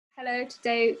Hello,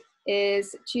 today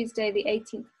is Tuesday, the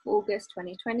 18th of August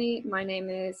 2020. My name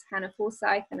is Hannah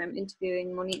Forsyth and I'm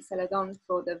interviewing Monique Celedon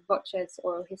for the Voces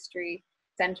Oral History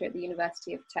Center at the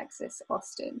University of Texas,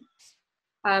 Austin.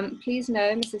 Please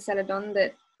know, Mrs. Celedon,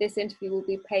 that this interview will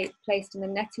be placed in the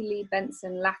Nettie Lee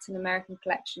Benson Latin American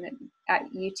Collection at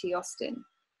UT Austin.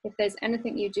 If there's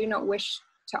anything you do not wish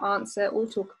to answer or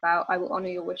talk about, I will honor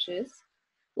your wishes.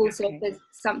 Also, Okay. if there's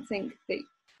something that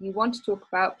you want to talk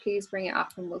about, please bring it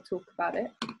up and we'll talk about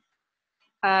it.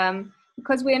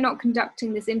 Because we are not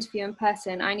conducting this interview in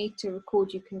person, I need to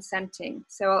record you consenting.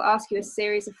 So I'll ask you a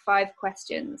series of 5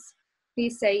 questions.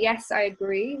 Please say, yes, I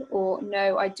agree, or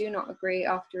no, I do not agree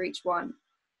after each one.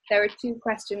 There are 2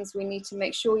 questions we need to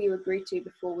make sure you agree to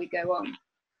before we go on.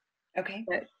 Okay.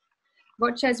 So,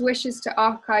 Voces wishes to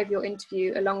archive your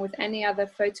interview along with any other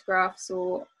photographs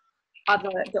or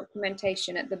other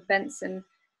documentation at the Benson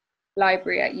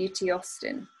Library at UT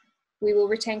Austin. We will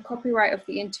retain copyright of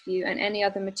the interview and any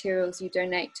other materials you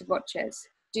donate to Voces.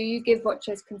 Do you give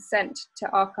Voces consent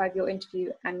to archive your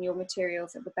interview and your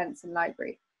materials at the Benson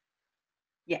Library?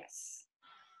 Yes.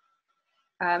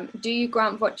 Do you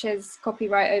grant Voces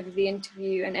copyright over the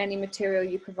interview and any material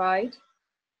you provide?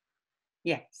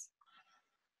 Yes.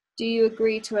 Do you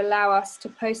agree to allow us to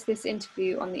post this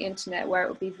interview on the internet where it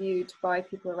will be viewed by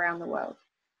people around the world?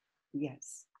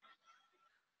 Yes.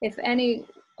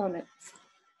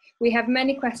 We have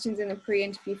many questions in the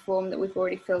pre-interview form that we've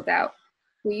already filled out.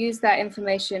 We use that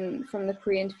information from the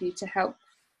pre-interview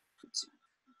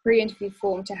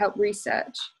form to help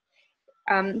research.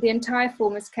 The entire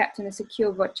form is kept in a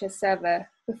secure Voces server.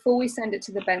 Before we send it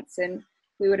to the Benson,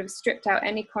 we would have stripped out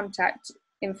any contact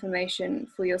information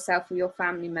for yourself or your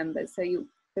family members, so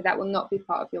that will not be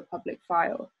part of your public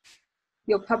file.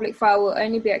 Your public file will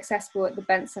only be accessible at the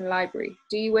Benson Library.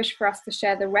 Do you wish for us to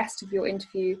share the rest of your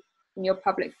interview in your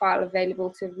public file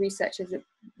available to researchers at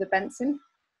the Benson?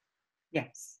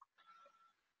 Yes.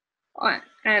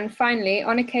 And finally,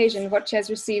 on occasion, Voces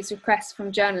receives requests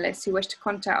from journalists who wish to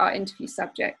contact our interview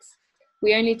subjects.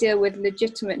 We only deal with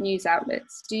legitimate news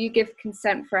outlets. Do you give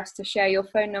consent for us to share your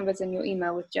phone numbers and your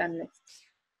email with journalists?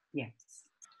 Yes.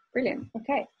 Brilliant.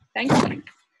 Okay, thank you.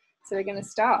 So we're going to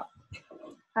start.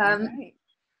 All right.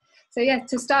 So yeah,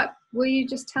 to start, will you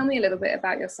just tell me a little bit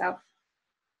about yourself?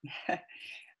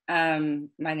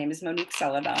 My name is Monique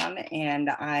Celedon, and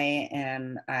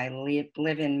I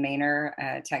live in Manor,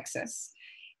 Texas,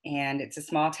 and it's a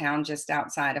small town just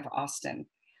outside of Austin.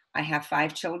 I have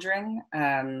 5 children,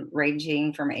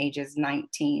 ranging from ages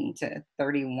 19 to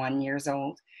 31 years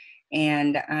old,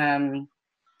 and I'm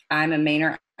a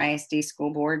Manor ISD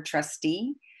School Board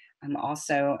trustee. I'm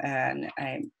also an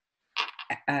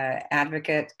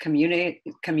advocate,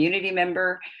 community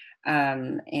member,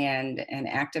 and an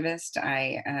activist.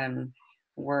 I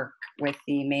work with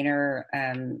the Manor,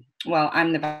 I'm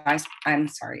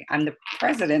the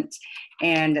president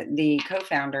and the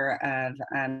co-founder of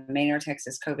Manor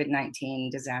Texas COVID-19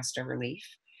 Disaster Relief.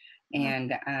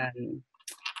 And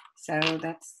so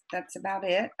that's about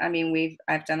it. I mean,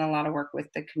 I've done a lot of work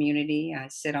with the community. I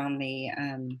sit on the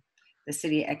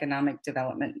City Economic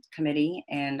Development Committee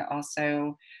and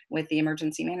also with the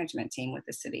emergency management team with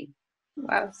the city.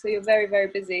 Wow, so you're very, very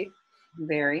busy.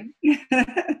 Very.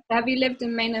 Have you lived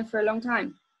in Manor for a long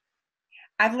time?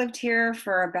 I've lived here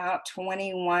for about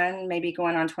 21, maybe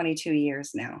going on 22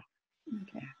 years now.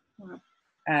 Okay. Wow.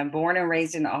 Born and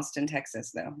raised in Austin,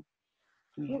 Texas, though.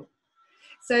 Yeah. Cool.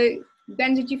 So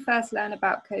when did you first learn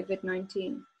about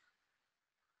COVID-19?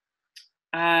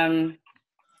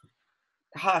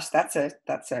 Gosh, that's a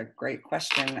great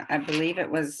question. I believe it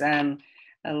was a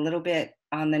little bit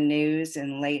on the news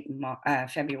in late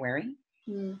February.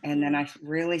 And then I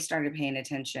really started paying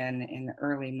attention in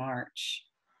early March.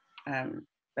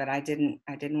 But I didn't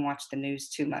watch the news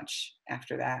too much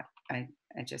after that. I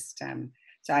just,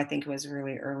 so I think it was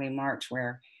really early March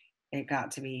where it got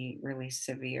to be really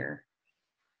severe.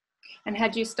 And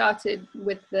had you started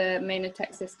with the Manor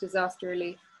Texas Disaster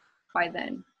Relief by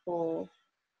then, or?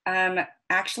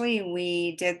 Actually,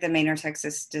 we did the Manor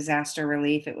Texas Disaster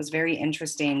Relief. It was very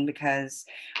interesting because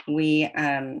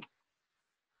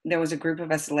there was a group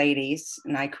of us ladies,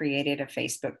 and I created a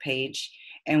Facebook page,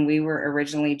 and we were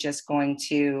originally just going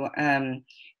to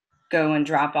go and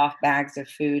drop off bags of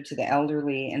food to the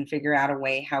elderly and figure out a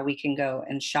way how we can go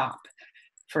and shop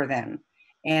for them.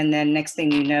 And then next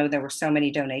thing you know, there were so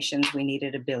many donations, we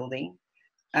needed a building.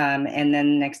 And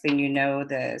then next thing you know,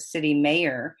 the city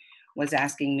mayor was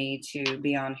asking me to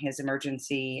be on his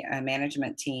emergency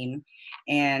management team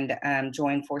and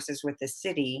join forces with the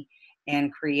city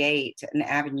and create an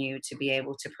avenue to be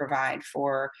able to provide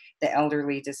for the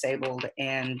elderly, disabled,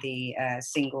 and the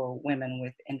single women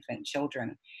with infant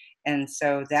children. And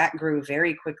so that grew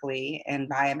very quickly. And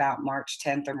by about March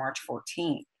 10th or March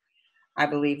 14th, I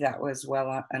believe that was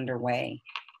well underway.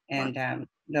 And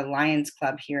the Lions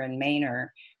Club here in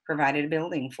Manor provided a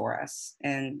building for us.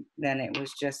 And then it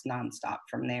was just nonstop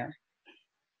from there.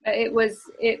 It was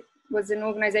an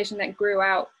organization that grew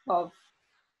out of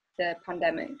the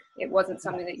pandemic. It wasn't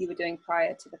something that you were doing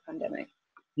prior to the pandemic.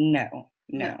 No.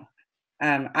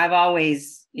 I've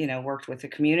always, worked with the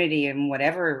community and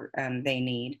whatever they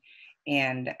need.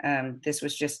 And this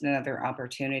was just another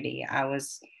opportunity. I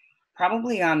was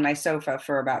probably on my sofa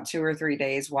for about 2 or 3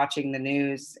 days watching the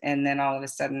news. And then all of a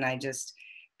sudden I just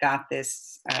got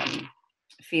this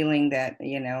feeling that,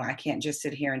 I can't just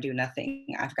sit here and do nothing.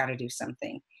 I've got to do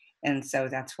something. And so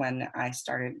that's when I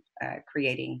started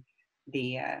creating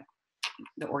the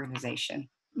organization.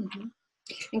 Mm-hmm.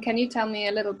 And can you tell me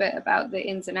a little bit about the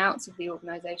ins and outs of the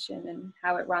organization and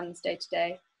how it runs day to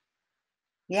day?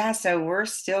 Yeah, so we're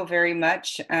still very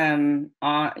much, feeding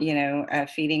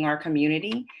our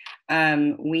community.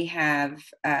 We have,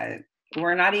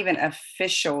 we're not even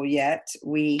official yet.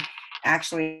 We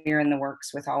actually are in the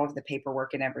works with all of the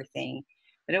paperwork and everything.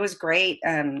 But it was great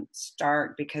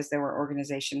start because there were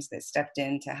organizations that stepped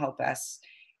in to help us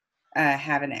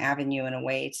have an avenue and a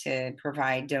way to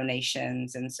provide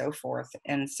donations and so forth.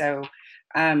 And so,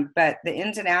 but the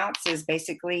ins and outs is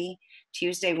basically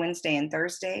Tuesday, Wednesday, and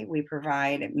Thursday, we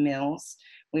provide meals.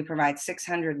 We provide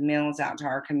 600 meals out to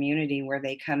our community where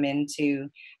they come into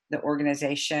the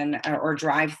organization or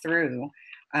drive through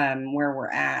where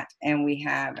we're at. And we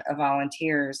have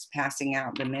volunteers passing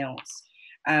out the meals.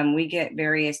 We get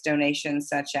various donations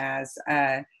such as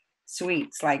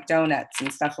sweets like donuts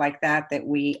and stuff like that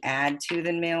we add to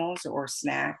the meals or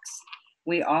snacks.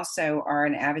 We also are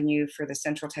an avenue for the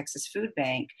Central Texas Food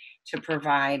Bank to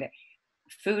provide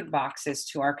food boxes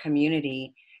to our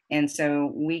community. And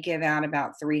so we give out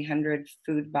about 300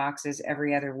 food boxes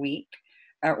every other week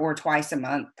or twice a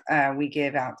month. We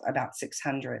give out about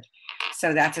 600.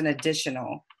 So that's an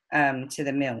additional to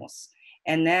the meals.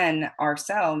 And then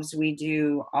ourselves, we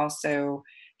do also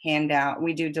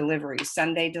we do deliveries,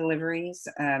 Sunday deliveries.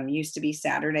 Used to be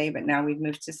Saturday, but now we've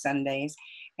moved to Sundays.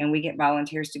 And we get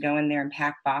volunteers to go in there and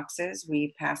pack boxes.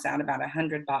 We pass out about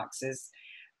 100 boxes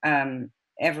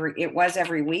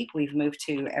every week. We've moved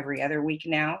to every other week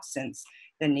now since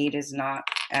the need is not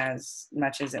as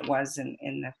much as it was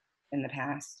in the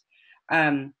past.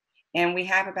 And we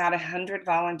have about 100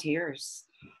 volunteers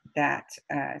that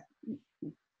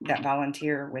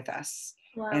volunteer with us.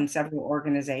 Wow. And several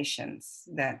organizations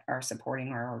that are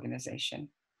supporting our organization.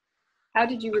 How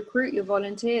did you recruit your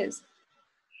volunteers?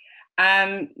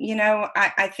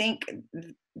 I think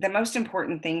the most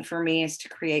important thing for me is to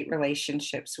create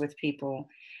relationships with people.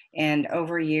 And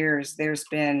over years, there's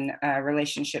been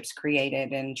relationships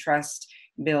created and trust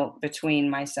built between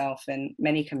myself and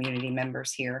many community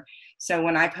members here. So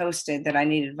when I posted that I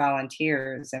needed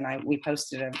volunteers and we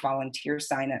posted a volunteer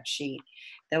sign-up sheet,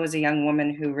 there was a young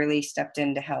woman who really stepped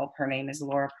in to help. Her name is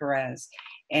Laura Perez.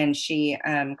 And she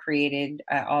created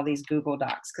all these Google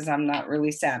Docs because I'm not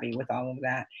really savvy with all of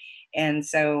that. And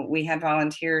so we had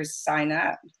volunteers sign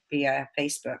up via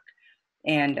Facebook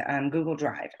and Google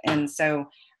Drive. And so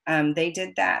they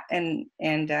did that and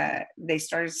they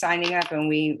started signing up and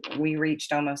we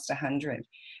reached almost 100.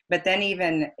 But then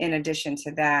even in addition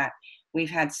to that, we've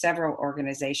had several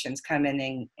organizations come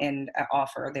in and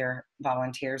offer their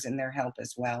volunteers and their help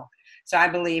as well. So I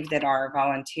believe that our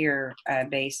volunteer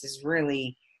base is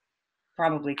really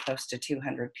probably close to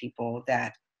 200 people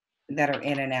that are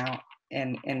in and out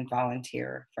and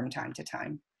volunteer from time to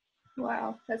time.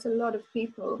 Wow, that's a lot of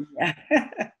people. Yeah.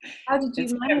 How did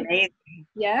you manage? Amazing.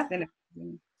 Yeah.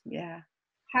 Yeah.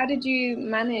 How did you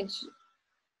manage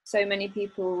so many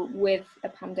people with a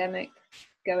pandemic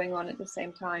going on at the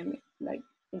same time, like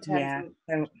in terms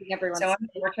of everyone?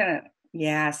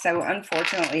 So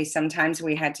unfortunately, sometimes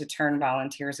we had to turn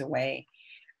volunteers away.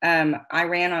 I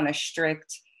ran on a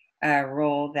strict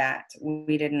rule that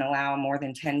we didn't allow more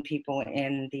than 10 people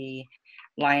in the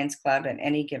Lions Club at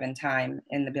any given time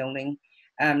in the building.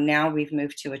 Now we've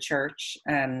moved to a church.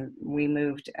 We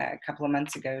moved a couple of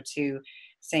months ago to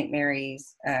St.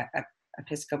 Mary's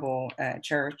Episcopal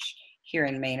Church here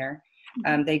in Manor.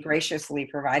 They graciously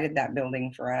provided that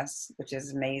building for us, which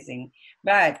is amazing.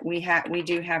 But we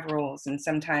do have rules, and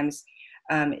sometimes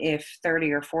if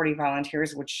 30 or 40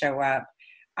 volunteers would show up,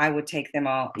 I would take them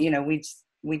all.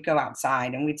 We'd go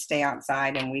outside and we'd stay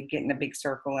outside and we'd get in a big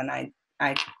circle, and I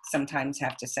sometimes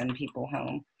have to send people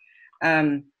home.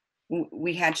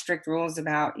 we had strict rules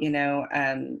about,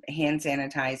 hand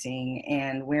sanitizing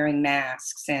and wearing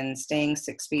masks and staying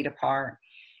 6 feet apart.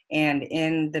 And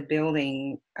in the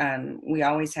building, we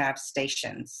always have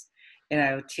stations.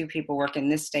 2 people work in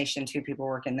this station, 2 people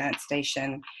work in that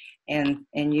station. And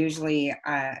usually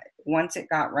once it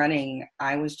got running,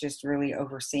 I was just really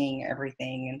overseeing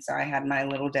everything. And so I had my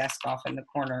little desk off in the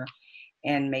corner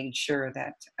and made sure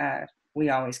that we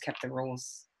always kept the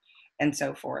rules and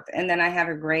so forth. And then I have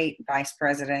a great vice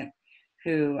president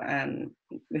who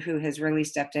has really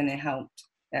stepped in and helped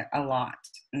a lot.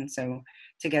 And so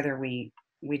together we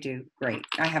do great.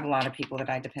 I have a lot of people that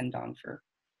I depend on for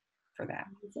that.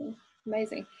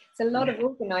 Amazing. It's a lot of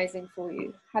organizing for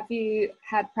you. Have you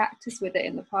had practice with it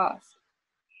in the past?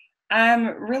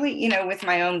 Really, with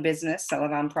my own business,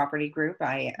 Celedon Property Group,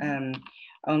 I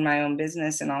own my own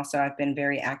business, and also I've been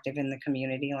very active in the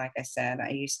community. Like I said, I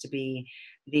used to be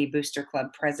the Booster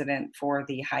Club president for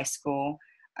the high school.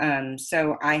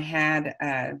 So I had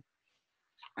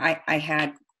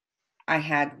I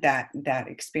had that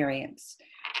experience.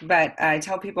 But I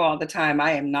tell people all the time,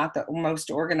 I am not the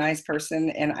most organized person,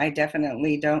 and I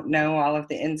definitely don't know all of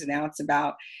the ins and outs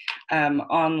about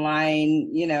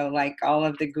online, like all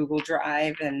of the Google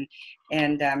Drive, and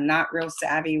I'm not real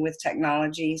savvy with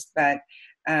technologies, but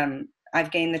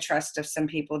I've gained the trust of some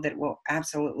people that will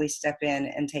absolutely step in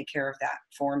and take care of that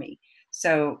for me.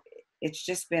 So it's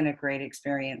just been a great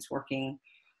experience working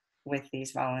with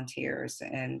these volunteers,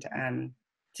 and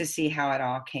to see how it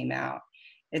all came out.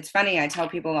 It's funny, I tell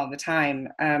people all the time,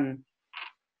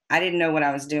 I didn't know what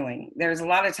I was doing. There's a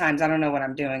lot of times I don't know what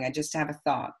I'm doing. I just have a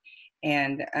thought.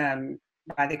 And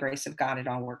by the grace of God, it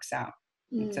all works out.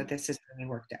 And so this has really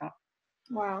worked out.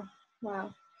 Wow.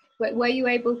 Wow. Were you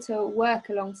able to work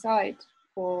alongside,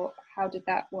 or how did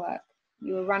that work?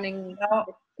 You were running?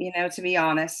 Well, to be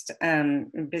honest,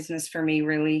 business for me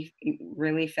really,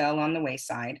 really fell on the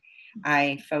wayside.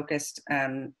 I focused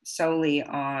solely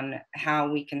on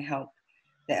how we can help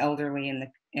the elderly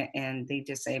and the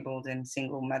disabled and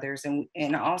single mothers,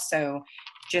 and also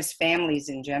just families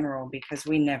in general, because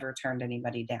we never turned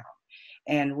anybody down.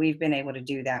 And we've been able to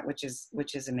do that, which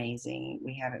is amazing.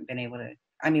 We haven't been able to,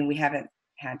 we haven't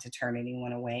had to turn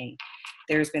anyone away.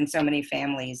 There's been so many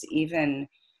families, even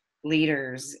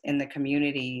leaders in the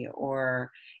community,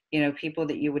 or people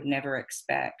that you would never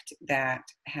expect, that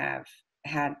have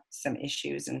had some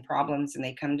issues and problems, and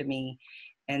they come to me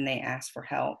and they ask for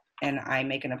help, and I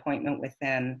make an appointment with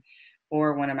them,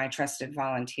 or one of my trusted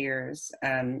volunteers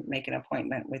make an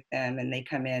appointment with them, and they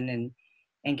come in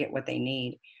and get what they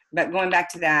need. But going back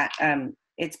to that,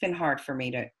 it's been hard for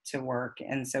me to work,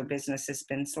 and so business has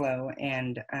been slow,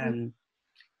 and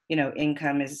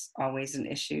income is always an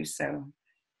issue, so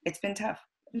it's been tough.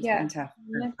 It's been tough.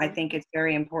 I think it's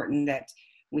very important that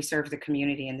we serve the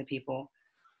community and the people,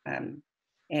 and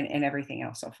everything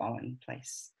else will fall in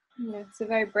place. Yeah, it's a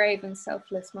very brave and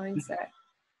selfless mindset.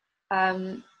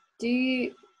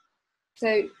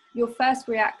 So your first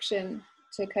reaction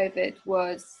to COVID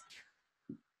was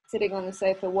sitting on the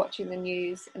sofa watching the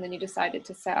news, and then you decided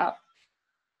to set up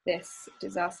this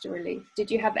disaster relief.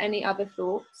 Did you have any other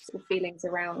thoughts or feelings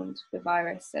around the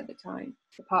virus at the time,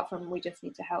 apart from we just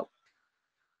need to help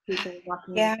people?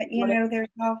 Yeah,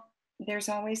 there's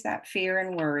always that fear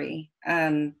and worry.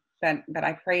 But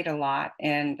I prayed a lot,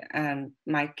 and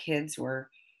my kids were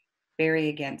very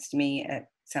against me at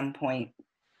some point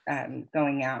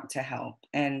going out to help.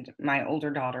 And my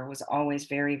older daughter was always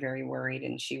very, very worried,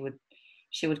 and she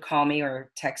would call me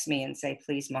or text me and say,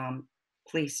 "Please, Mom,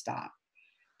 please stop.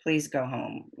 Please go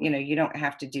home. You don't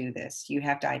have to do this. You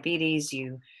have diabetes.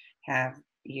 You've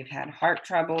had heart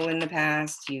trouble in the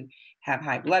past. You have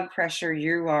high blood pressure.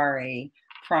 You are a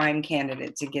prime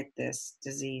candidate to get this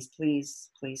disease. Please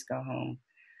go home."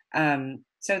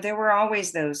 So there were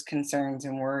always those concerns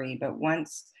and worry, but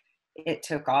once it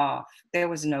took off, there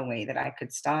was no way that I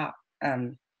could stop.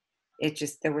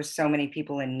 There were so many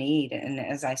people in need, and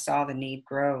as I saw the need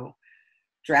grow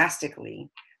drastically,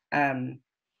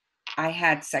 I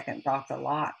had second thoughts a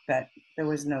lot, but there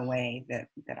was no way that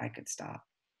I could stop.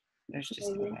 There's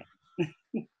just no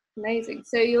way. Amazing.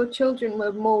 So your children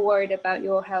were more worried about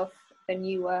your health than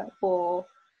you were, or?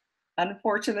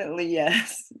 Unfortunately,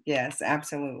 yes. Yes,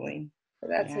 absolutely. But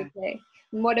that's okay.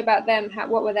 And what about them?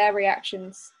 What were their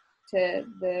reactions to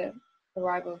the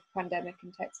arrival of the pandemic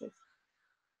in Texas?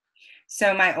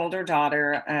 So my older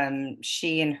daughter,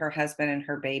 she and her husband and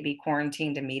her baby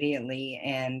quarantined immediately,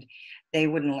 and they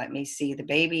wouldn't let me see the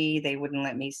baby. They wouldn't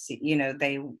let me see,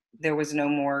 there was no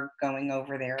more going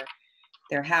over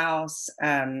their house.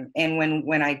 And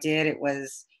when I did, it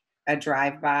was a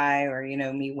drive-by or,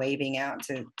 me waving out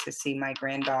to see my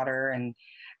granddaughter.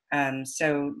 And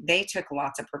so they took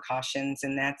lots of precautions,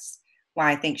 and that's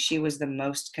why I think she was the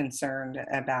most concerned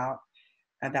about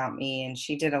me. And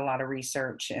she did a lot of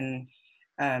research and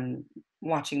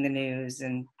watching the news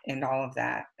and all of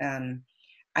that.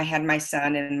 I had my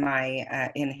son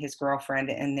and his girlfriend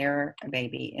and their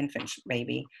infant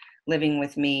baby, living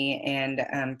with me.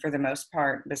 And for the most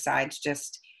part, besides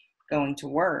just going to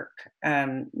work,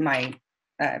 I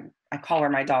call her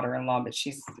my daughter-in-law, but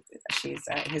she's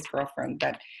his girlfriend.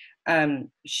 But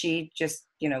she just,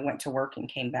 went to work and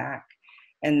came back.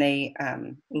 And they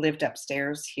lived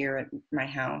upstairs here at my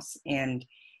house, and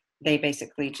they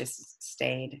basically just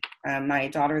stayed. My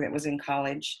daughter that was in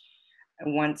college,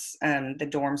 once the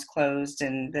dorms closed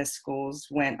and the schools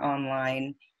went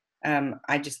online,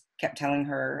 I just kept telling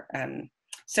her.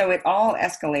 So it all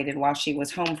escalated while she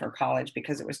was home for college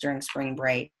because it was during spring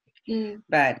break.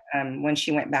 But when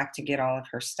she went back to get all of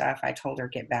her stuff, I told her,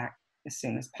 get back as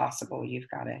soon as possible. You've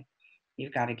got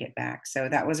to get back. So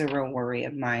that was a real worry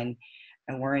of mine,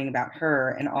 and worrying about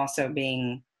her, and also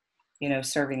being,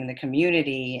 serving the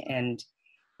community, and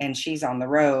she's on the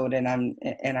road, and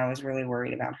I was really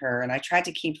worried about her. And I tried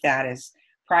to keep that as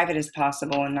private as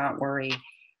possible and not worry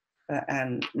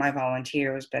my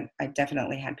volunteers, but I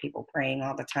definitely had people praying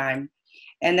all the time.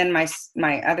 And then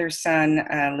my other son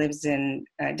lives in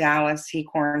Dallas. He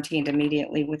quarantined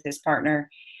immediately with his partner,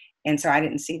 and so I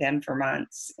didn't see them for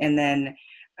months. And then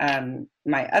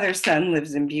my other son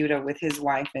lives in Buda with his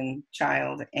wife and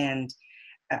child, and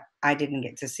I didn't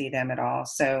get to see them at all.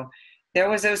 So there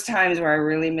was those times where I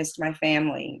really missed my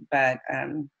family, but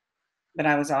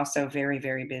I was also very,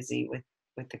 very busy with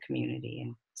the community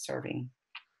and serving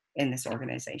in this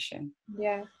organization.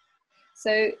 Yeah.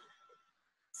 So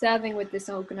serving with this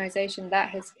organization, that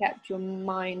has kept your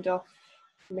mind off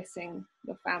missing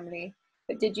your family.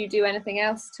 But did you do anything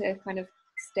else to kind of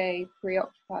stay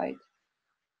preoccupied?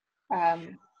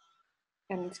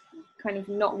 And kind of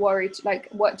not worried, like,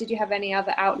 what did you have any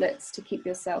other outlets to keep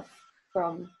yourself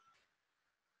calm?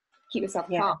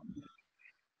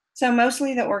 So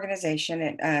mostly the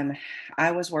organization.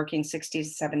 I was working 60 to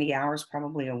 70 hours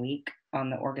probably a week on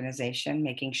the organization,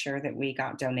 making sure that we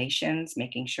got donations,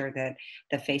 making sure that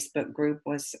the Facebook group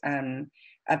was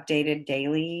updated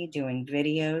daily, doing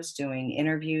videos, doing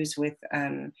interviews with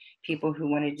people who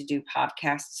wanted to do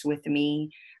podcasts with me,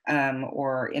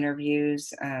 or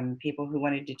interviews, people who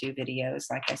wanted to do videos,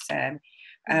 like I said.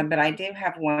 But I do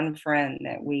have one friend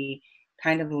that we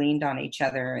kind of leaned on each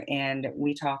other, and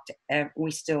we talked,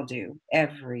 we still do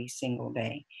every single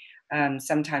day,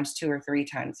 sometimes 2 or 3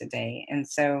 times a day. And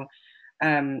so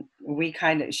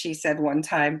she said one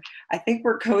time, I think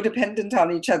we're codependent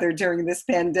on each other during this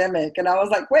pandemic. And I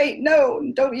was like, wait, no,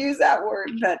 don't use that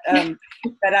word. But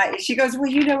she goes,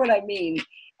 well, you know what I mean.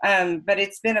 But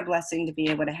it's been a blessing to be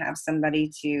able to have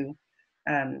somebody to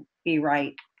be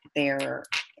right there.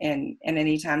 And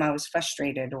anytime I was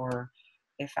frustrated, or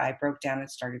if I broke down and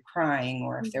started crying,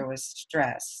 or if there was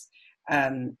stress,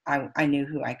 I knew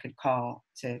who I could call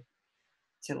to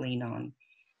lean on.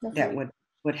 That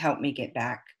would help me get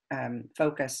back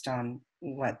focused on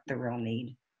what the real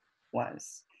need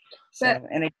was. So,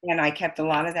 and again, I kept a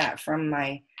lot of that from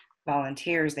my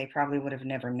volunteers. They probably would have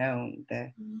never known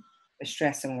the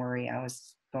stress and worry I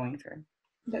was going through.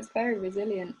 That's very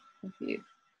resilient of you.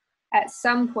 At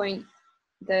some point,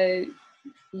 though,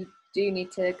 you do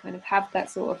need to kind of have that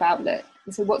sort of outlet.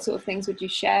 And so what sort of things would you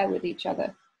share with each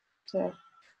other to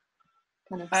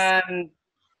kind of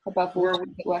above water, as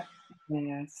it were?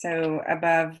 Yeah, so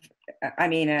above, I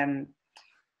mean,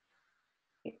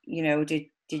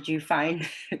 did you find,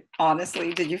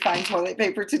 honestly, did you find toilet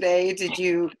paper today? Did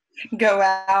you go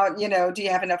out, do you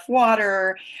have enough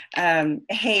water?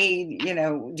 Hey,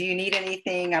 do you need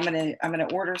anything? I'm gonna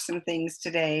order some things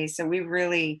today. So we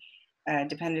really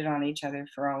depended on each other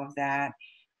for all of that.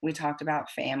 We talked about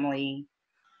family,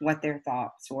 what their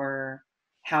thoughts were,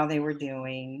 how they were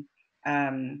doing,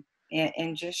 and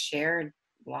just shared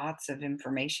lots of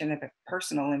information,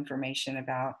 personal information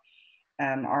about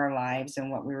our lives and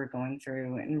what we were going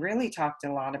through, and really talked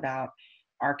a lot about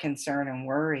our concern and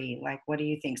worry, like, what do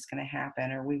you think is going to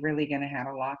happen? Are we really going to have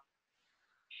a lock?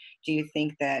 Do you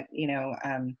think that,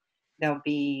 there'll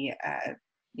be,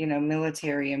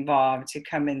 military involved to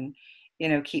come and,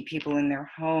 keep people in their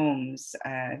homes?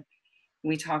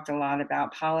 We talked a lot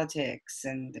about politics,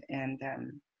 and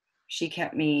she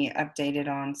kept me updated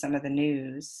on some of the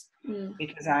news,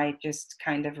 because I just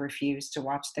kind of refused to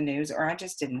watch the news, or I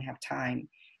just didn't have time.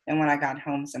 And when I got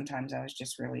home, sometimes I was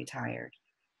just really tired,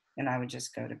 and I would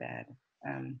just go to bed.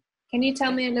 Can you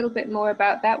tell me a little bit more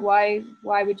about that? Why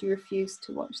would you refuse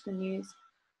to watch the news?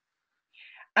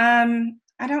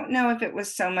 I don't know if it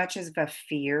was so much as a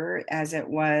fear as it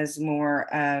was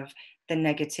more of the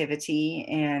negativity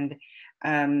and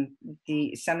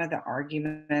the some of the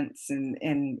arguments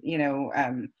and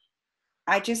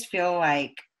I just feel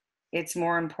like it's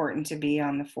more important to be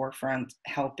on the forefront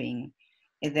helping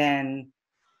than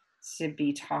to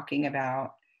be talking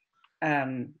about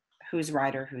um, who's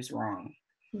right or who's wrong.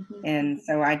 Mm-hmm. And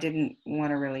so I didn't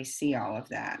want to really see all of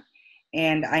that.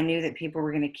 And I knew that people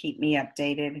were going to keep me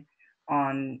updated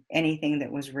on anything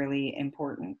that was really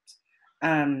important.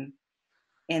 Um,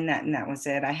 and that was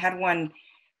it. I had one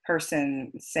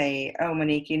person say, "Oh,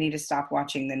 Monique, you need to stop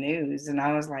watching the news." And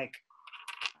I was like,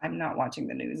 "I'm not watching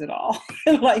the news at all."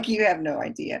 Like, you have no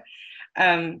idea.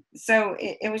 So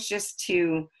it was just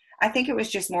I think it was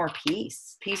just more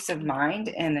peace of mind.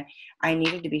 And I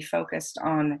needed to be focused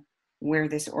on where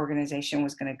this organization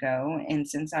was going to go. And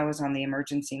since I was on the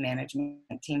emergency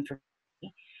management team for,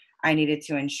 I needed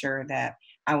to ensure that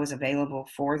I was available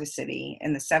for the city.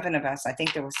 And the seven of us, I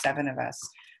think there was seven of us,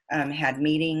 had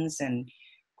meetings and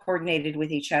coordinated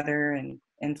with each other.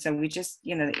 And so we just,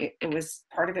 it was,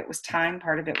 part of it was time,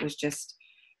 part of it was just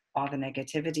all the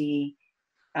negativity.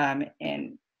 And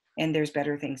there's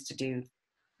better things to do.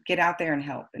 Get out there and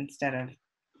help instead of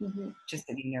just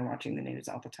sitting there watching the news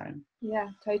all the time. Yeah,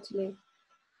 totally.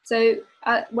 So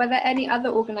were there any other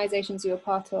organizations you were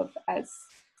part of as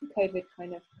COVID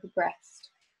kind of progressed?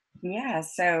 Yeah,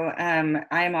 so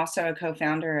I am also a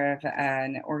co-founder of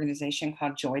an organization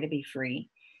called Joy to Be Free.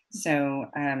 So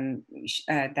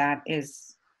that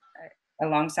is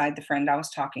alongside the friend I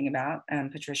was talking about,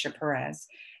 Patricia Perez.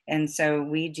 And so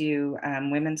we do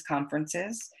women's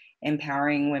conferences,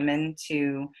 empowering women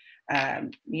to,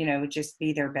 just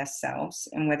be their best selves.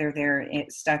 And whether they're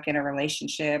stuck in a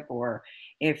relationship or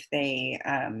if they,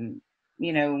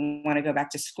 want to go back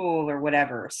to school or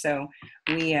whatever. So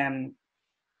we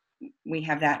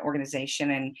have that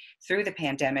organization. And through the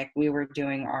pandemic, we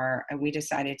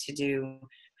decided to do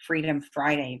Freedom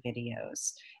Friday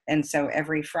videos. And so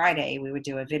every Friday we would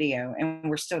do a video, and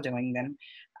we're still doing them,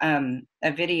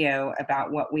 a video about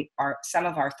some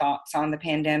of our thoughts on the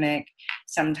pandemic,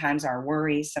 sometimes our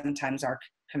worries, sometimes our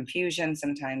confusion,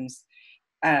 sometimes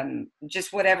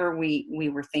just whatever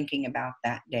we were thinking about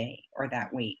that day or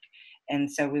that week.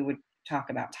 And so we would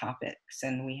talk about topics,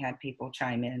 and we had people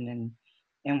chime in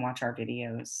and watch our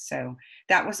videos. So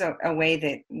that was a way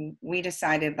that we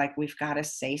decided, like, we've got to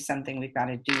say something, we've got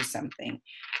to do something,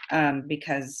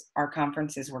 because our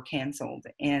conferences were canceled.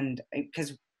 And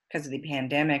because of the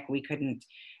pandemic, we couldn't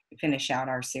finish out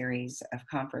our series of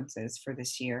conferences for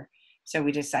this year. So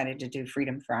we decided to do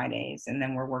Freedom Fridays, and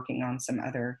then we're working on some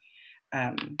other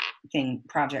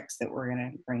projects that we're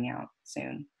going to bring out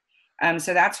soon.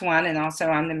 So that's one. And also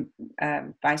I'm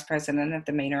the vice president of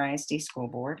the Manor ISD School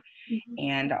Board. Mm-hmm.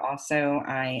 And also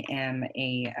I am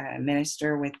a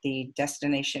minister with the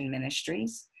Destination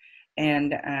Ministries.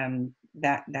 And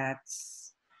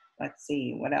that's, let's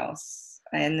see, what else?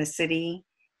 In the city.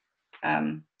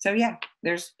 So yeah,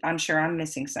 I'm sure I'm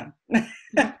missing some.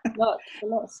 a lot,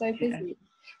 so busy. Yeah.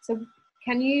 So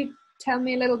can you tell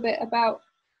me a bit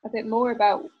more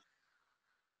about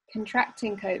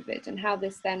contracting COVID and how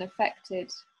this then affected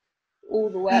all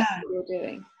the work that you're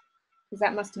doing? Because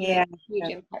that must have been a huge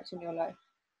impact on your life.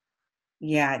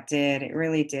 Yeah, it did. It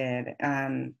really did.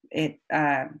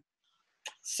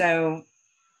 So,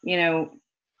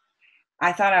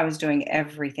 I thought I was doing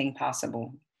everything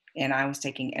possible, and I was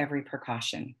taking every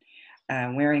precaution,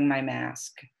 wearing my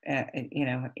mask,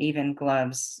 even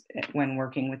gloves when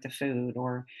working with the food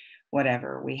or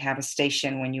whatever. We have a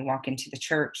station when you walk into the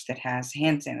church that has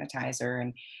hand sanitizer,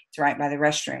 and it's right by the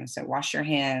restroom. So wash your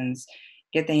hands,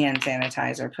 get the hand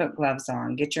sanitizer, put gloves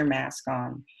on, get your mask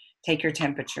on, take your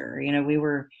temperature. We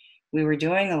were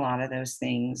doing a lot of those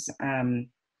things.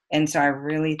 And so I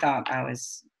really thought I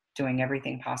was doing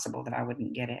everything possible that I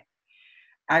wouldn't get it.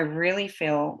 I really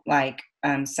feel like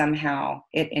somehow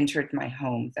it entered my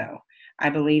home, though.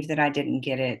 I believe that I didn't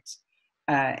get it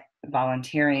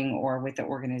volunteering or with the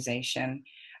organization.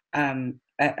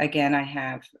 Again, I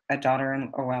have a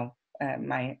daughter,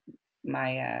 my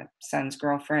son's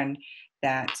girlfriend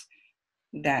that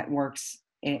works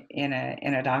in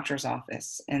a doctor's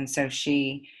office, and so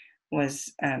she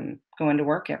was going to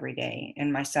work every day.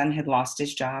 And my son had lost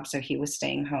his job, so he was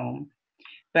staying home.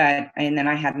 And then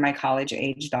I had my college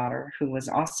age daughter who was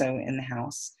also in the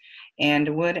house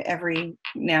and would every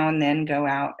now and then go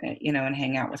out, and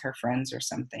hang out with her friends or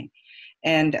something.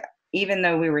 And even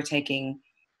though we were taking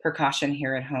precaution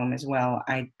here at home as well,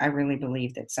 I really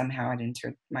believe that somehow it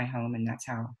entered my home, and that's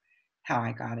how how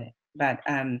I got it. But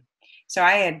so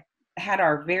I had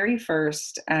our very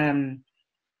first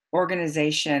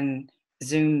organization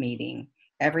Zoom meeting.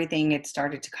 Everything had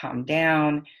started to calm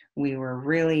down. We were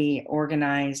really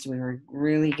organized. We were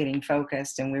really getting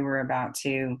focused, and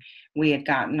we had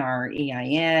gotten our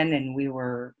EIN,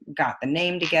 and got the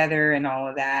name together and all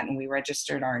of that, and we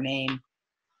registered our name.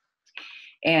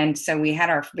 And so we had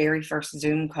our very first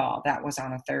Zoom call. That was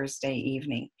on a Thursday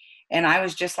evening. And I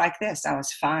was just like this. I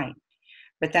was fine.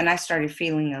 But then I started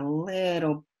feeling a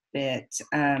little bit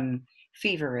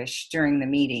feverish during the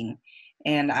meeting.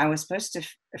 And I was supposed to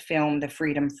film the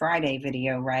Freedom Friday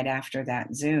video right after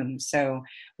that Zoom. So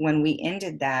when we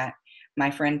ended that,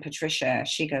 my friend Patricia,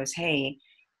 she goes, hey,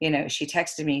 she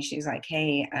texted me. She's like,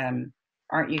 hey,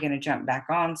 aren't you going to jump back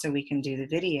on so we can do the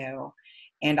video?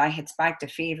 And I had spiked a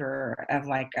fever of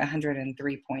like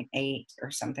 103.8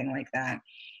 or something like that.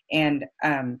 And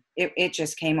it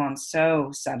just came on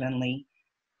so suddenly.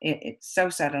 So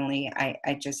suddenly. I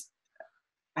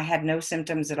had no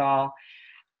symptoms at all.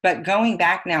 But going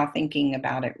back now, thinking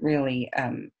about it really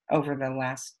over the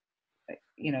last,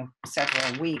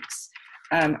 several weeks,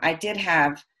 I did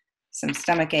have some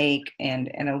stomach ache and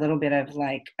a little bit of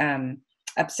like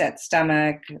upset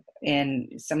stomach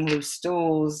and some loose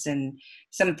stools and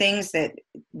some things that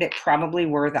probably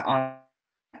were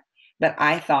but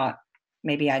I thought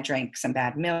maybe I drank some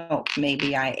bad milk.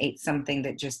 Maybe I ate something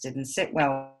that just didn't sit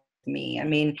well with me. I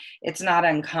mean, it's not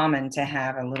uncommon to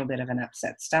have a little bit of an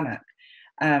upset stomach.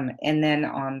 And then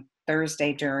on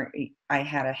Thursday, I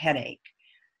had a headache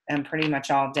and pretty much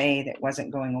all day that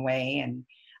wasn't going away. And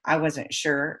I wasn't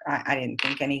sure. I didn't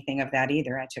think anything of that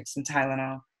either. I took some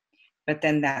Tylenol, but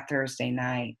then that Thursday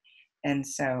night. And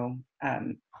so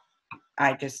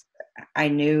I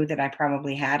knew that I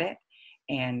probably had it.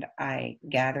 And I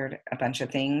gathered a bunch of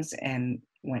things and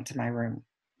went to my room.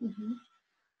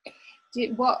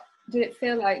 Mm-hmm. What did it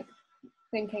feel like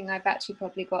thinking I've actually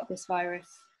probably got this virus?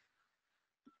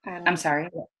 And I'm sorry.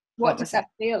 What does that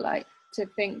feel like to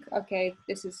think, okay,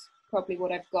 this is probably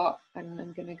what I've got, and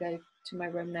I'm going to go to my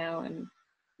room now? And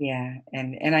yeah,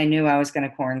 and I knew I was going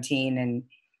to quarantine, and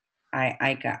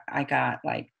I got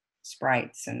like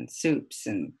Sprites and soups,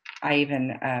 and I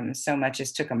even so much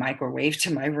as took a microwave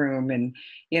to my room, and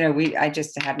I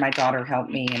just had my daughter help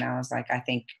me, and I was like, I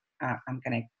think I'm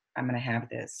gonna have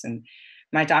this. And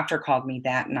my doctor called me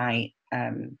that night,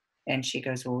 and she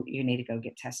goes, well, you need to go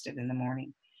get tested in the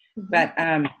morning. Mm-hmm.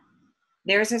 But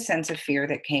there's a sense of fear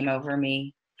that came over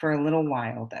me for a little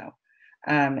while, though,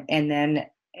 and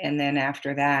then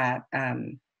after that,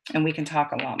 and we can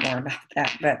talk a lot more about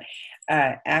that, but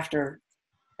after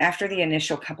the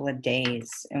initial couple of days,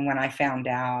 and when I found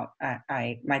out,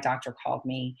 my doctor called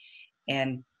me,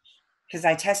 and because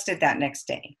I tested that next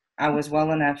day, I was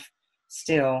well enough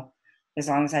still, as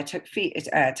long as I took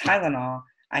Tylenol,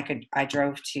 I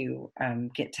drove to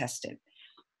get tested.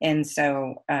 And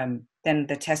so then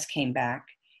the test came back,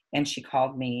 and she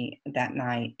called me that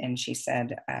night, and she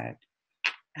said,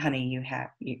 honey, you have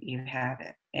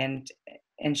it. And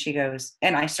she goes,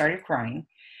 and I started crying.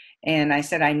 And I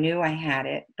said, I knew I had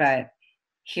it, but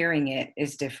hearing it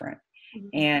is different.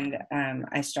 Mm-hmm. And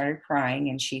I started crying,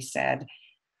 and she said,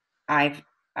 I've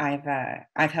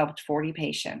helped 40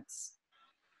 patients,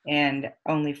 and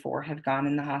only 4 have gone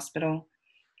in the hospital,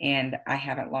 and I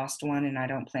haven't lost one, and I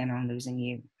don't plan on losing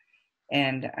you.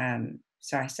 And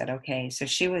so I said, okay. So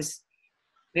she was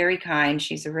very kind.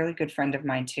 She's a really good friend of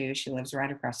mine too. She lives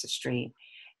right across the street.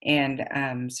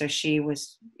 And so she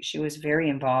was very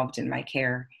involved in my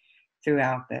care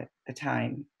throughout the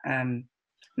time.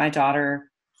 My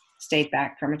daughter stayed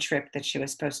back from a trip that she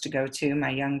was supposed to go to,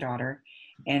 my young daughter,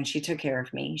 and she took care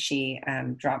of me. She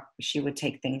would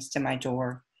take things to my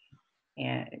door,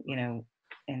 and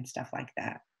and stuff like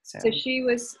that. So she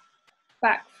was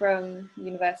back from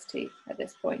university at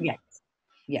this point.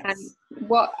 Yes. And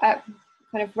what kind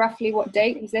of roughly what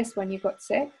date was this when you got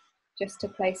sick, just to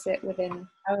place it within?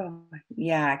 Oh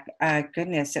yeah,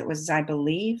 goodness, it was, I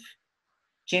believe,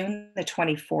 June the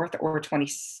 24th or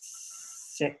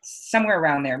 26th, somewhere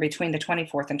around there, between the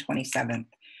 24th and 27th.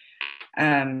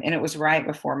 And it was right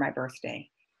before my birthday,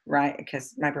 right?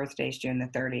 Because my birthday is June the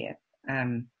 30th.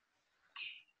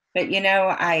 But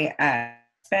I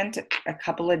spent a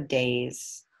couple of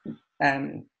days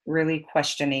really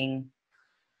questioning,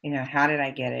 how did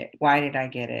I get it? Why did I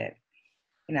get it?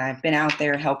 I've been out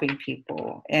there helping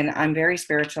people, and I'm very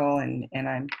spiritual,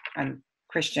 and I'm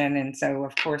Christian. And so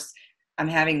of course I'm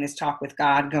having this talk with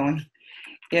God going,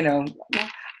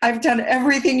 I've done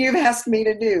everything you've asked me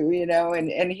to do,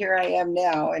 and here I am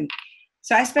now. And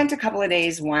so I spent a couple of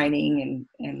days whining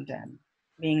and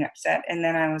being upset. And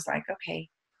then I was like, okay,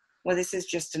 well, this is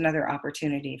just another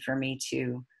opportunity for me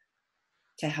to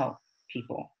help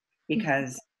people,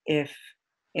 because if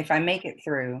I make it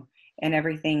through and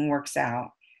everything works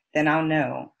out, then I'll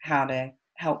know how to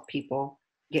help people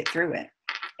get through it.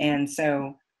 And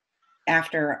so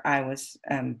after I was,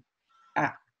 I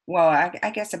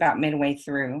guess about midway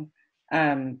through,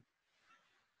 um,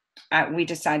 we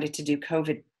decided to do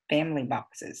COVID family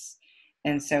boxes.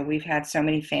 And so we've had so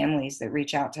many families that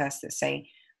reach out to us that say,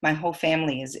 my whole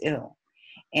family is ill.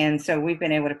 And so we've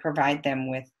been able to provide them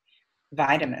with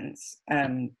vitamins,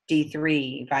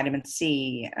 D3, vitamin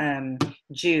C,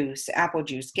 juice, apple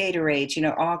juice,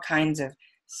 Gatorade, all kinds of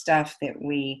stuff that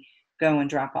we go and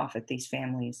drop off at these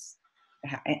families.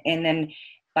 And then,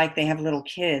 like, they have little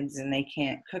kids and they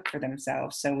can't cook for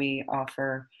themselves, so we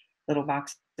offer little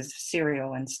boxes of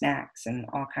cereal and snacks and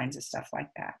all kinds of stuff like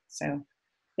that. So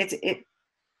it's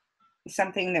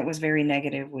something that was very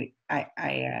negative.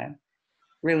 I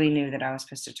really knew that I was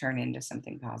supposed to turn into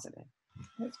something positive.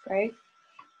 That's great.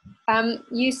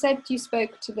 You said you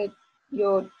spoke to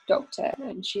your doctor,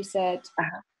 and she said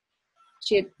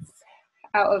she had,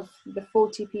 out of the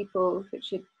 40 people that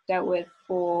she'd dealt with,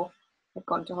 4 had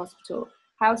gone to hospital.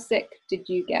 How sick did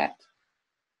you get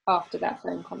after that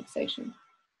phone conversation?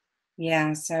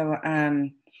 Yeah, so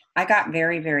I got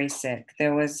very, very sick.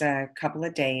 There was a couple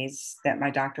of days that my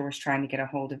doctor was trying to get a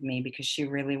hold of me because she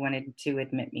really wanted to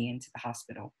admit me into the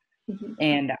hospital. Mm-hmm.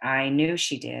 And I knew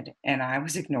she did, and I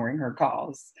was ignoring her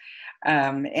calls.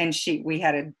 And we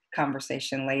had a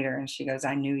conversation later, and she goes,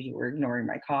 I knew you were ignoring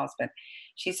my calls. But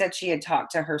she said she had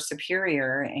talked to her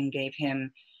superior and gave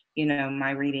him,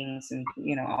 my readings and,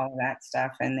 all of that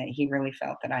stuff, and that he really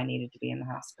felt that I needed to be in the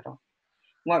hospital.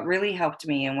 What really helped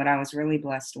me and what I was really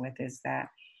blessed with is that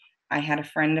I had a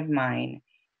friend of mine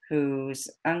whose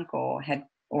uncle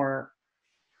or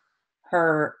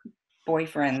her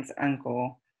boyfriend's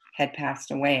uncle had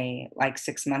passed away like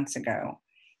 6 months ago,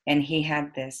 and he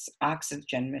had this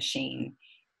oxygen machine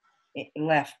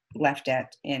left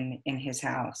in his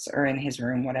house or in his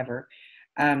room, whatever.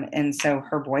 And so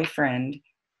her boyfriend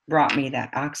brought me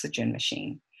that oxygen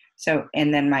machine. So,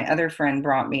 and then my other friend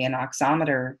brought me an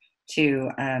oximeter to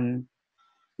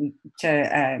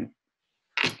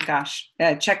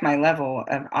check my level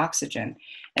of oxygen.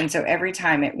 And so every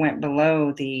time it went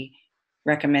below the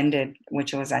recommended,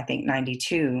 which was I think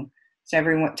 92, so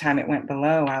every time it went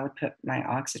below, I would put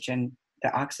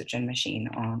the oxygen machine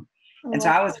on. And so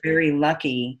I was very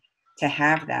lucky to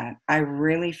have that. I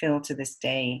really feel to this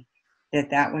day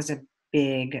that was a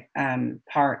big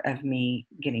part of me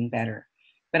getting better.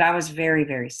 But I was very,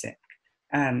 very sick.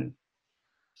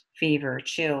 Fever,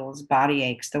 chills, body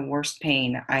aches, the worst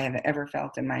pain I have ever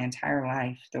felt in my entire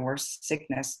life, the worst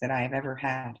sickness that I have ever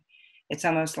had. It's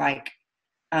almost like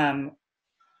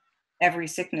every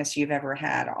sickness you've ever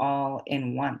had all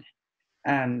in one.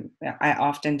 I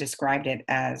often described it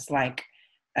as like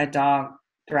a dog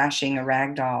thrashing a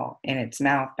rag doll in its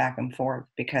mouth back and forth,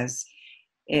 because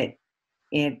it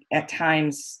at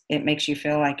times it makes you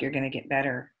feel like you're going to get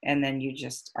better, and then you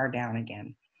just are down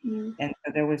again. Mm. And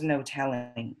so there was no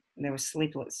telling. There was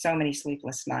so many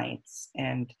sleepless nights,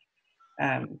 and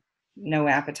no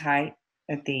appetite.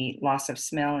 That the loss of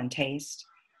smell and taste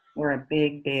were a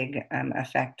big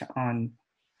effect on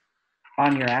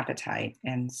your appetite,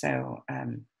 and so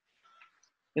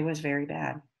it was very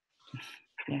bad.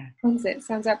 Yeah. It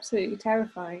sounds absolutely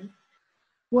terrifying.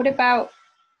 What about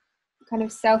kind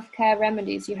of self-care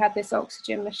remedies? You had this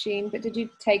oxygen machine, but did you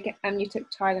take it, and you took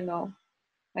Tylenol,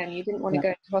 and you didn't want to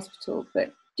go to hospital,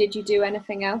 but did you do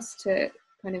anything else to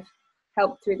kind of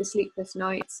help through the sleepless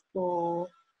nights? Or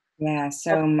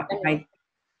so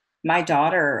my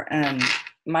daughter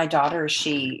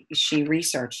she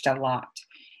researched a lot,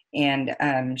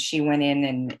 and she went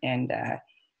in and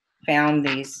found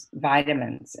these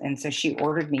vitamins, and so she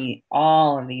ordered me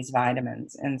all of these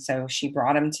vitamins, and so she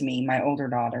brought them to me, my older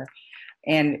daughter,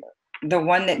 and the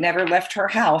one that never left her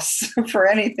house for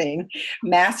anything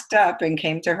masked up and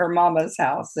came to her mama's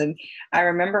house. And I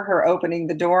remember her opening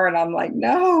the door, and I'm like,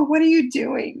 no, what are you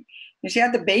doing? And she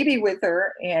had the baby with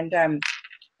her, and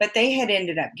but they had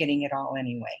ended up getting it all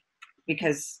anyway,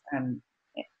 because and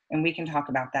we can talk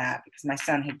about that, because my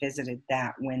son had visited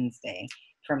that Wednesday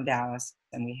from Dallas,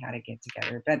 and we had to get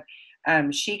together. But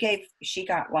she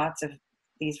got lots of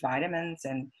these vitamins,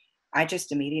 and I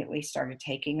just immediately started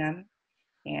taking them,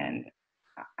 and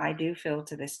I do feel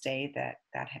to this day that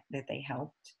they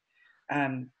helped.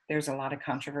 There's a lot of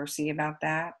controversy about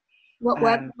that. What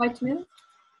were the vitamins?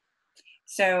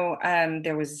 So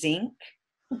there was zinc,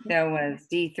 there was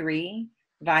D3,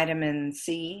 vitamin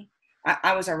C.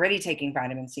 I was already taking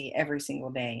vitamin C every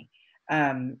single day.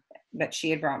 but she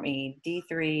had brought me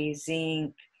D3,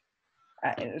 zinc.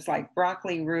 It was like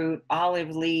broccoli root,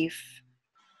 olive leaf,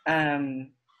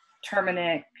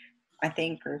 turmeric, I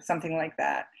think, or something like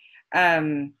that.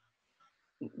 Um,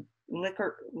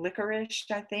 licorice,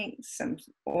 I think, some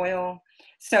oil.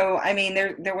 So, I mean,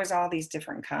 there was all these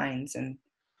different kinds. And,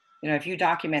 if you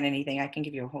document anything, I can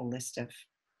give you a whole list of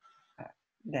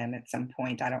them at some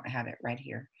point. I don't have it right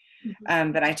here.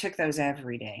 But I took those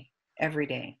every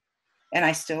day. And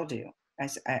I still do.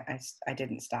 I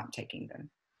didn't stop taking them.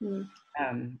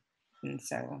 And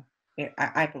so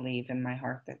I believe in my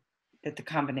heart that the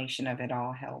combination of it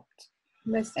all helped.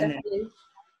 Most definitely.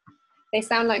 They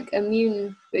sound like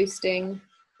immune boosting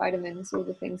vitamins, all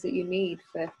the things that you need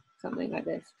for something like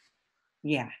this.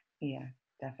 Yeah,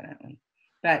 definitely.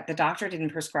 But the doctor didn't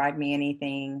prescribe me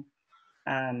anything.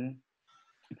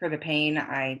 For the pain,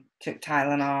 I took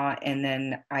Tylenol, and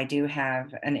then I do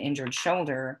have an injured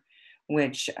shoulder,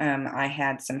 which I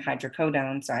had some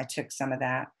hydrocodone, so I took some of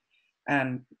that,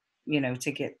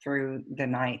 to get through the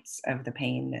nights of the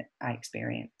pain that I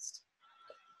experienced.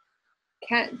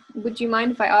 Would you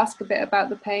mind if I ask a bit about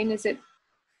the pain? Is it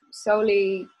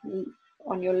solely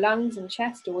on your lungs and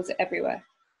chest, or was it everywhere?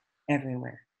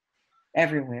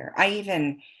 Everywhere. I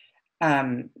even,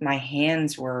 my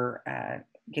hands were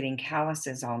getting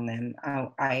calluses on them.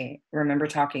 I remember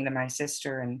talking to my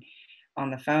sister and on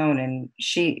the phone, and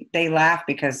they laugh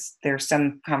because there's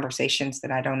some conversations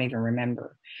that I don't even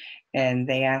remember. And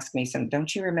they ask me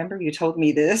don't you remember you told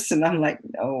me this? And I'm like,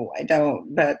 no, I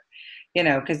don't. But,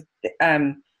 because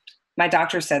my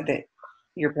doctor said that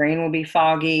your brain will be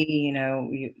foggy,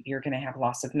 you're going to have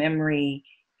loss of memory.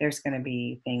 There's going to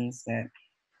be things that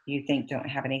you think don't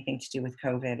have anything to do with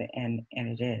COVID, and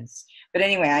it is. But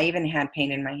anyway, I even had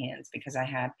pain in my hands because I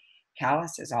had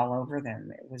calluses all over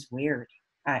them. It was weird.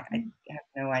 I have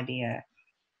no idea.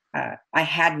 I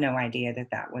had no idea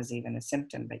that was even a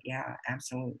symptom, but yeah,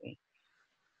 absolutely.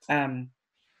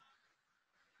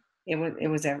 It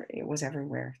was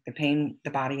everywhere. The pain,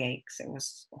 the body aches. It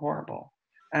was horrible.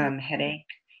 Headache,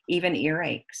 even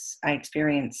earaches. I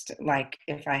experienced like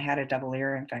if I had a double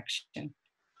ear infection.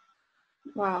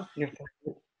 Wow.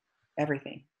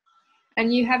 Everything.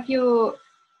 And you have your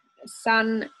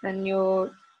son and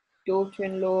your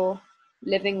daughter-in-law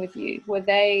living with you. Were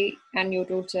they, and your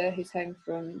daughter who's home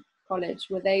from college,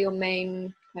 were they your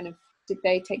main did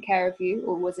they take care of you,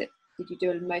 or did you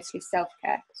do mostly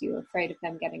self-care because you were afraid of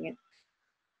them getting it?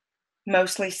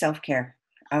 Mostly self-care.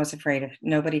 I was afraid of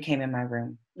nobody came in my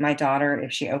room. My daughter,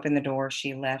 if she opened the door,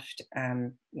 she left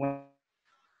on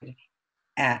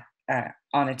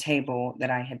a table that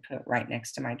I had put right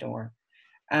next to my door.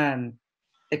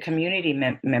 The community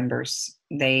members,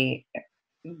 they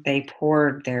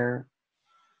poured their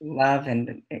love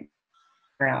and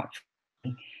out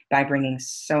by bringing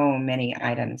so many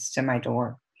items to my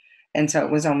door. And so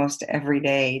it was almost every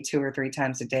day, 2 or 3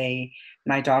 times a day,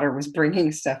 my daughter was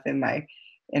bringing stuff in my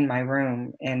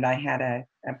room, and I had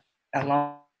a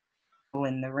long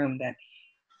in the room that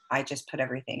I just put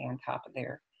everything on top of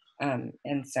there.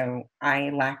 And so I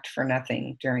lacked for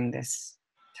nothing during this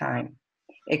time,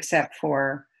 except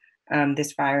for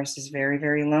this virus is very,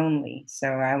 very lonely. So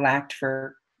I lacked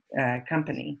for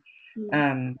company.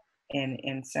 And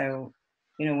so,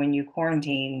 when you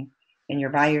quarantine and you're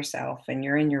by yourself and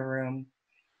you're in your room,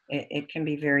 it can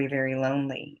be very, very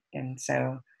lonely. And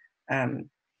so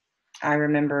I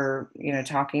remember,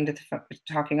 talking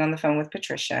on the phone with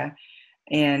Patricia.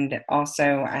 And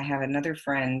also I have another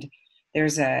friend.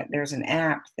 There's an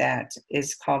app that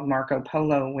is called Marco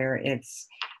Polo, where it's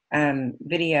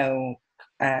video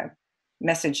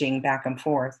messaging back and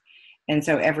forth. And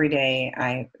so every day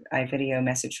I video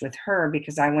messaged with her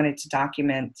because I wanted to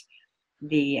document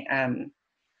the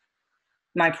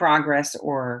my progress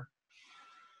or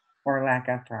lack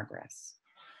of progress.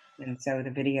 And so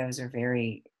the videos are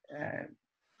very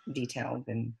detailed,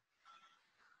 and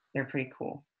they're pretty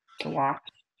cool to watch.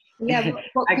 Yeah,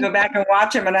 I go back and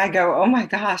watch them and I go, oh my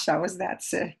gosh, I was that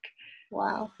sick.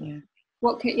 Wow. Yeah.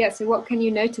 So what can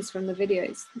you notice from the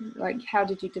videos? Like, how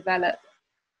did you develop?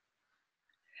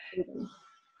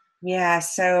 Yeah,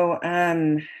 so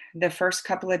the first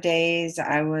couple of days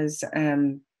I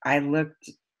looked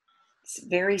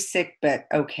very sick, but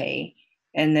okay.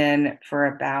 And then for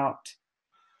about,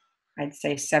 I'd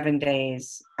say 7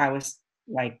 days, I was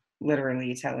like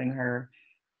literally telling her,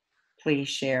 please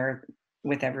share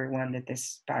with everyone that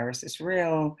this virus is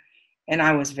real. And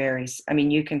I was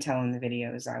you can tell in the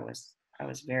videos, I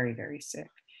was very, very sick.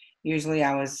 Usually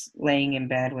I was laying in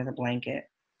bed with a blanket.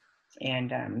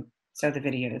 And so the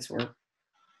videos were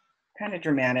kind of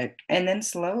dramatic. And then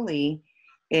slowly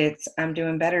It's, I'm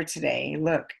doing better today.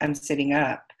 Look, I'm sitting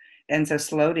up. And so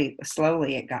slowly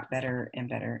it got better and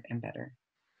better and better.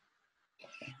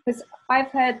 Because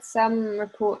I've heard some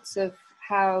reports of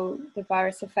how the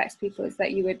virus affects people is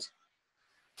that you would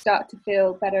start to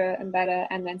feel better and better,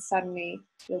 and then suddenly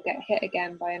you'll get hit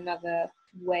again by another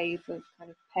wave of kind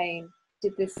of pain.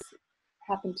 Did this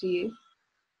happen to you?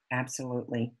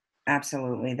 Absolutely.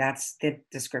 Absolutely. That's the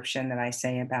description that I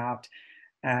say about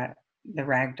uh, the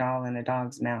rag doll in a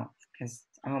dog's mouth, because,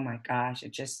 oh my gosh,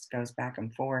 it just goes back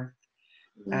and forth.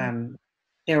 Mm. Um,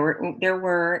 there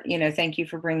were, thank you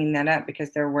for bringing that up,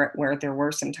 because there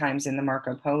were some times in the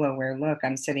Marco Polo where, look,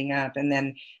 I'm sitting up, and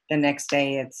then the next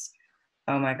day it's,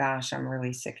 oh my gosh, I'm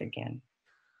really sick again.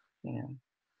 It's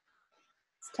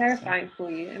So terrifying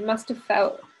for you. It must have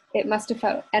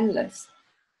felt endless.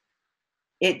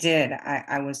 it did.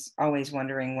 I was always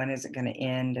wondering, when is it going to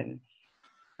end? And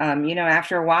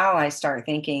after a while, I start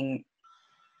thinking,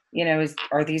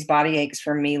 are these body aches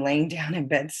from me laying down in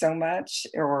bed so much,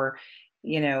 or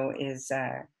you know, is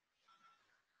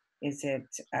it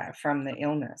from the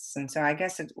illness? And so I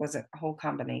guess it was a whole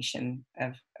combination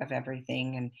of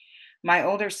everything. And my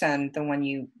older son, the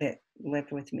one that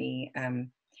lived with me,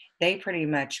 they pretty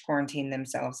much quarantined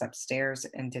themselves upstairs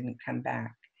and didn't come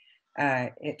back.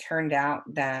 It turned out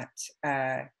uh,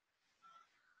 that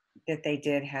they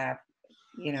did have,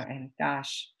 and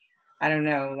gosh, I don't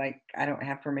know, like, I don't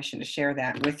have permission to share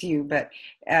that with you, but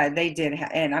they did,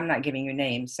 and I'm not giving you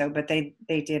names, so, but they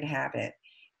did have it.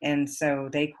 And so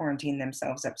they quarantined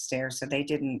themselves upstairs, so they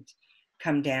didn't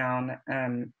come down.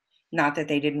 Not that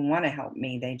they didn't want to help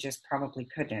me, they just probably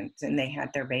couldn't, and they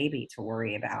had their baby to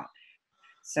worry about.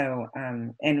 So,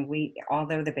 and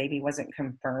although the baby wasn't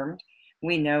confirmed,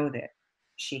 we know that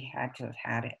she had to have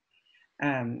had it.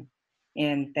 Um,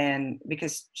 and then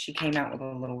because she came out with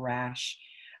a little rash.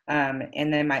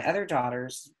 And then my other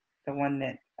daughters, the one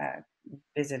that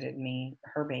visited me,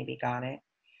 her baby got it.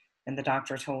 And the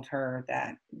doctor told her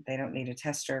that they don't need to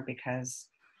test her, because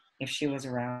if she was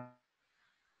around,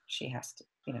 she has to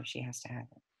have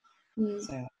it. Mm.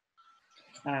 So,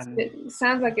 So um, it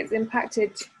sounds like it's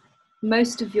impacted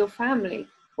most of your family,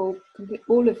 or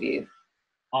all of you.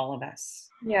 all of us,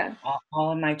 Yeah.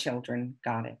 all of my children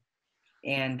got it.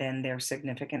 And then their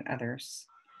significant others.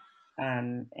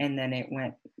 And then it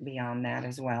went beyond that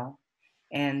as well.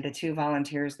 And the two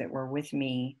volunteers that were with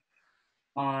me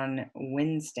on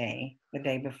Wednesday, the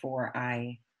day before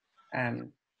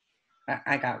um,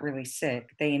 I got really sick,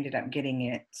 they ended up getting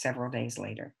it several days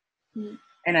later. Mm.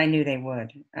 And I knew they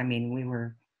would. I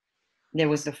mean, there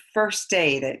was the first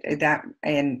day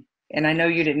and I know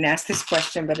you didn't ask this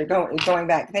question, but going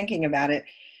back thinking about it,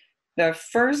 the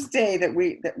first day that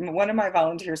one of my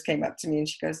volunteers came up to me and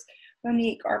she goes,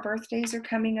 Monique, our birthdays are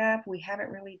coming up. We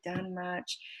haven't really done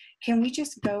much. Can we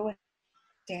just go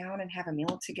down and have a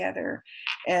meal together?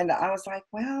 And I was like,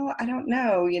 well, I don't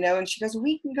know, and she goes,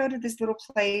 we can go to this little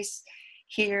place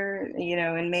here,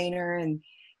 in Manor, and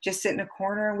just sit in a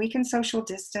corner, and we can social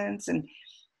distance. And,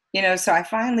 so I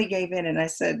finally gave in and I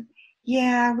said,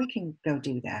 yeah, we can go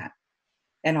do that.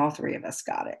 And all three of us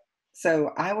got it.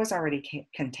 So I was already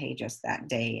contagious that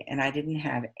day, and I didn't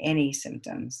have any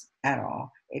symptoms at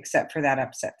all, except for that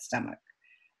upset stomach.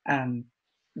 Um,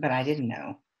 but I didn't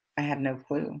know. I had no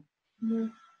clue. Mm-hmm.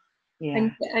 Yeah.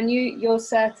 And you're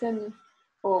certain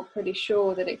or pretty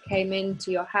sure that it came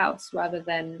into your house rather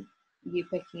than you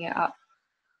picking it up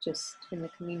just in the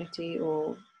community,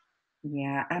 or?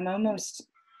 Yeah, I'm almost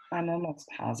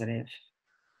positive.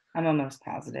 I'm almost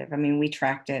positive. I mean, we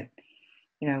tracked it,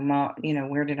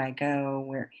 where did I go?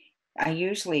 Where I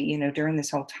usually, during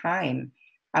this whole time,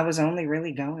 I was only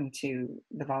really going to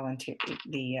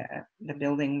the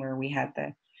building where we had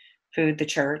the food, the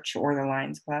church, or the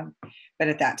Lions Club. But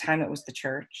at that time, it was the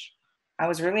church. I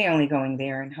was really only going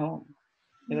there and home.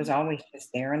 It was always just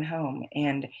there and home.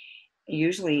 And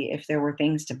usually, if there were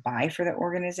things to buy for the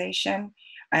organization,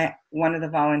 one of the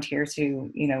volunteers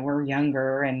who, were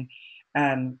younger and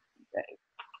um,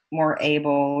 more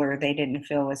able, or they didn't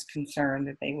feel as concerned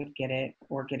that they would get it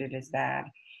or get it as bad,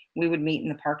 we would meet in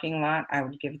the parking lot. I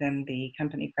would give them the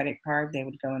company credit card. They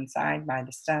would go inside, buy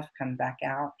the stuff, come back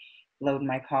out, load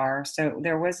my car. So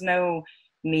there was no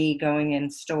me going in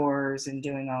stores and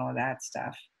doing all of that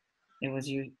stuff. It was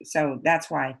you. So that's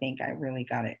why I think I really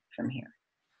got it from here.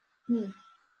 Hmm.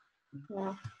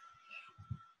 Yeah.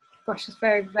 Gosh, it's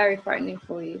very, very frightening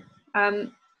for you.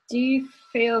 Do you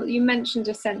feel, you mentioned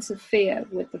a sense of fear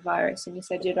with the virus, and you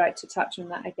said you'd like to touch on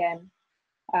that again.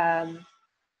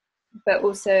 But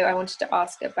also I wanted to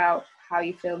ask about how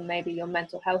you feel maybe your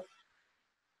mental health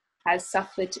has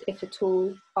suffered, if at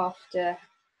all, after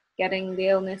getting the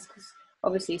illness, because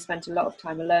obviously spent a lot of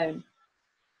time alone.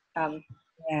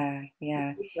 Yeah,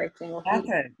 yeah. Recuperating or That's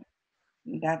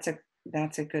healing.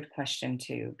 that's a good question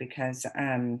too, because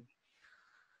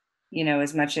you know,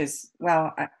 as much as,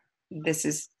 well, this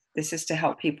is this is to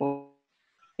help people,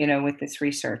 you know, with this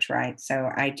research, right? So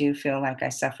I do feel like I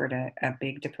suffered a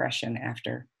big depression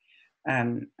after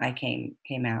I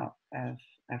came out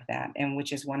of that, and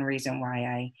which is one reason why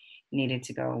I needed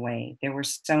to go away. There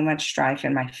was so much strife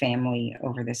in my family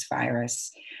over this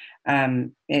virus.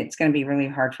 It's going to be really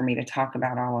hard for me to talk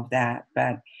about all of that,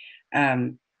 but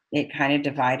it kind of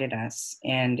divided us,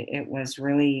 and it was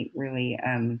really, really.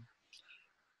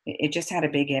 It just had a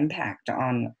big impact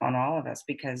on all of us,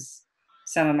 because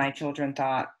some of my children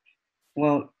thought,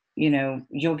 well, you know,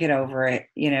 you'll get over it,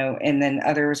 you know, and then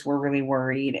others were really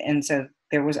worried, and so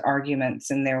there was arguments,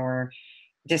 and there were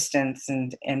distance,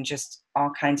 and just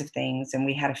all kinds of things. And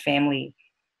we had a family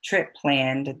trip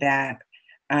planned that,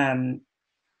 um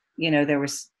you know, there were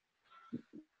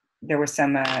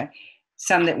some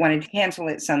that wanted to cancel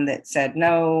it, some that said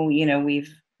no, you know,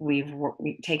 we've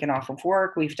taken off of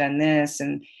work, we've done this.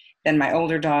 And then my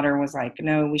older daughter was like,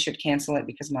 no, we should cancel it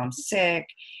because mom's sick.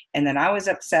 And then I was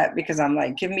upset because I'm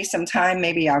like, give me some time,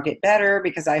 maybe I'll get better,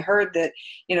 because I heard that,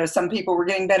 you know, some people were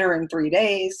getting better in 3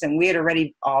 days, and we had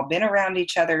already all been around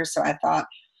each other. So I thought,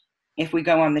 if we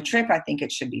go on the trip, I think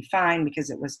it should be fine, because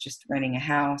it was just renting a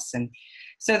house. And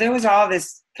so there was all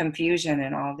this confusion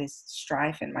and all this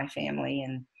strife in my family.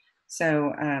 And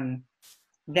so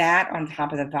that, on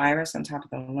top of the virus, on top of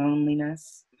the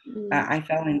loneliness, I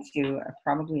fell into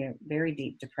probably a very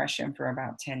deep depression for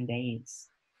about 10 days.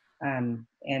 And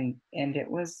it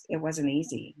wasn't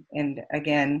easy. And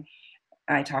again,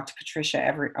 I talked to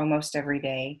Patricia almost every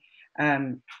day.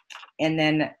 And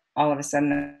then all of a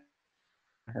sudden,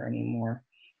 her anymore.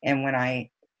 And when I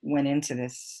went into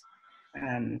this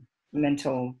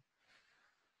mental,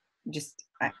 just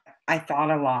I thought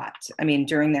a lot. I mean,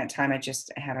 during that time, I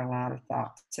just had a lot of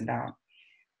thoughts about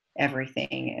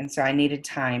everything, and so I needed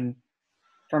time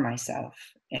for myself,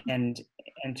 and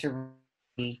to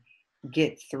really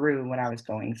get through what I was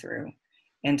going through,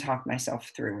 and talk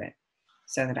myself through it,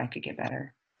 so that I could get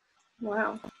better.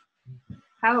 Wow.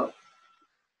 How,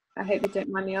 I hope you don't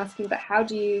mind me asking, but how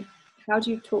do you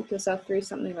talk yourself through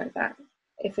something like that?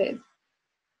 If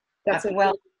that's a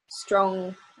Well,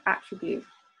 strong attribute.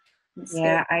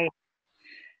 yeah,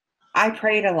 I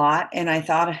prayed a lot, and I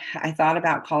thought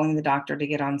about calling the doctor to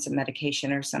get on some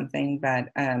medication or something, but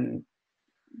I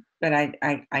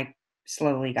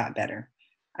slowly got better.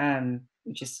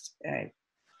 Just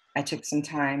I took some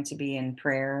time to be in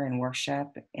prayer and worship,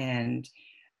 and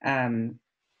um,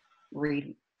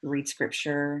 read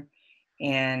scripture,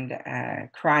 and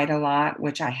cried a lot,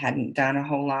 which I hadn't done a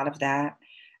whole lot of that.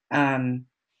 Um,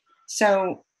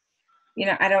 so, you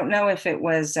know, I don't know if it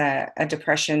was a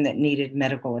depression that needed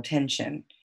medical attention.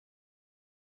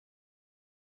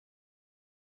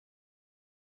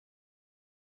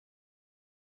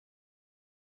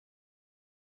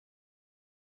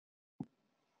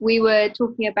 We were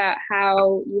talking about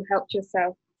how you helped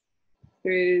yourself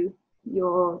through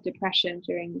your depression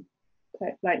during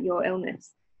like your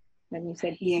illness, and you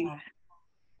said Yeah.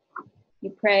 you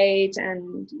prayed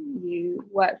and you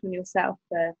worked on yourself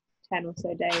for 10 or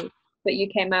so days, but you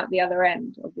came out the other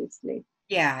end, obviously.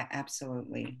 Yeah,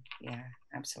 absolutely. Yeah,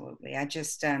 absolutely. I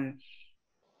just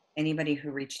anybody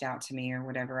who reached out to me or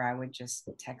whatever, I would just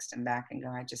text them back and go,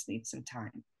 I just need some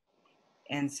time.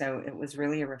 And so it was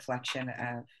really a reflection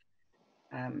of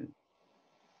um,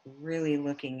 really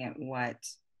looking at what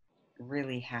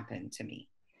really happened to me.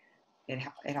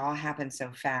 It all happened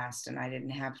so fast, and I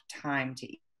didn't have time to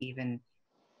even,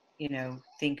 you know,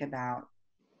 think about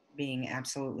being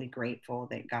absolutely grateful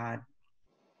that God,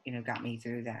 you know, got me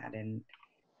through that, and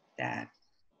that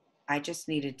I just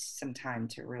needed some time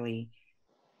to really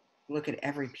look at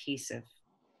every piece of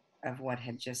what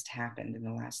had just happened in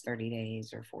the last 30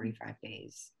 days or 45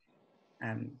 days,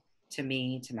 um, to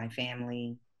me, to my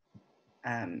family,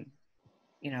 um,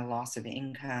 you know, loss of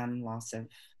income, loss of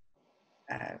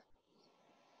uh,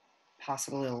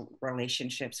 possible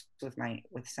relationships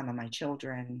with some of my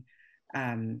children.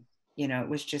 Um, you know, it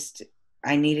was just,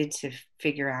 I needed to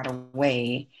figure out a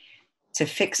way to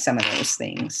fix some of those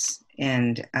things,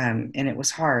 and it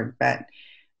was hard, but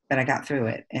I got through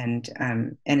it, and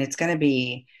it's going to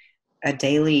be a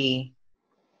daily,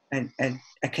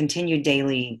 a continued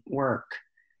daily work,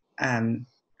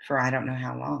 for I don't know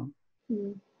how long.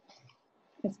 Mm.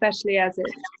 Especially as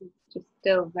it's just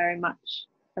still very much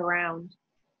around,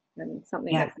 and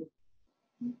something Yeah,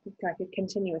 that's like a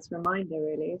continuous reminder,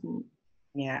 really, isn't it?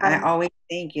 yeah. I always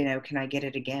think, you know, can I get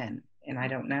it again? and I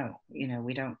don't know,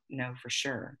 we don't know for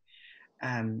sure.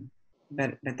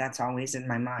 But that's always in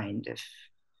my mind. If,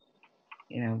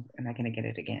 am I going to get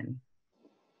it again?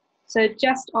 So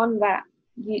just on that,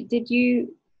 did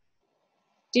you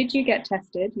get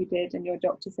tested? You did, and your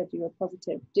doctor said you were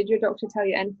positive. Did your doctor tell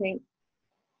you anything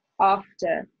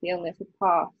after the illness had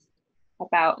passed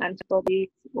about antibodies,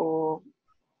 or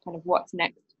kind of what's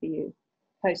next for you,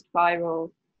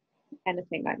 post-viral,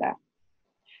 anything like that?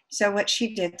 So what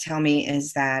she did tell me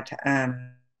is that,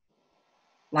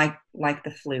 like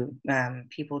the flu,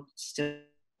 people still,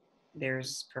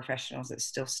 there's professionals that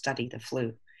still study the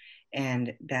flu,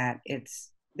 and that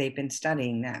they've been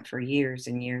studying that for years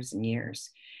and years and years,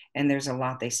 and there's a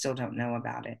lot they still don't know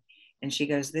about it. And she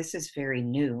goes, this is very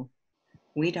new.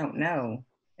 We don't know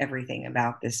everything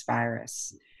about this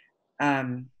virus.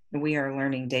 We are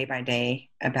learning day by day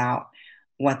about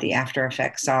what the after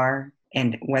effects are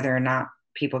and whether or not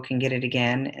people can get it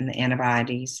again, and the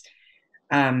antibodies.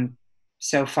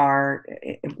 So far,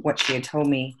 what she had told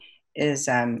me is,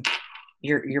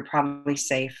 you're probably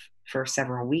safe for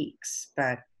several weeks,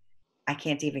 but I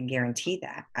can't even guarantee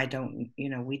that.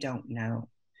 We don't know.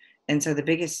 And so the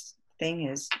biggest thing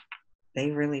is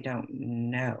they really don't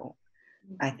know.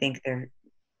 I think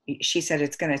she said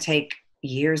it's going to take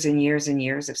years and years and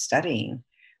years of studying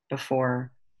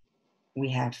before we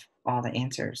have all the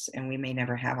answers, and we may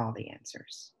never have all the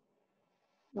answers.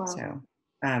 Wow. So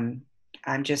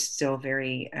I'm just still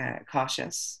very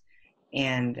cautious.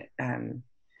 And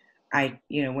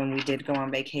when we did go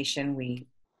on vacation, we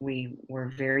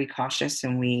were very cautious,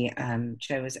 and we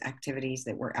chose activities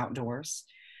that were outdoors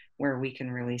where we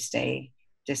can really stay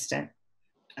distant.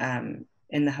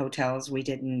 In the hotels, we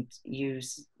didn't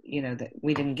use, that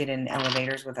we didn't get in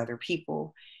elevators with other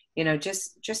people,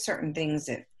 just certain things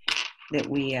that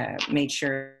we made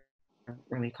sure we were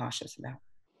really cautious about.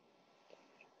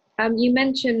 You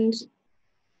mentioned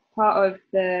part of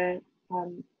the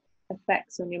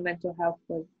effects on your mental health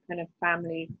was kind of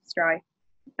family strife,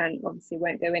 and obviously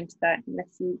won't go into that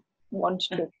unless you want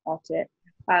to talk about it.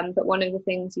 But one of the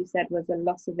things you said was a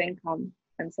loss of income.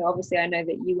 And so obviously I know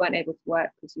that you weren't able to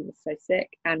work because you were so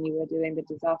sick and you were doing the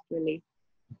disaster relief.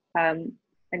 And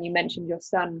you mentioned your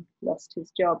son lost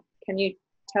his job. Can you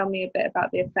tell me a bit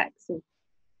about the effects of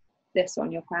this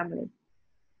on your family?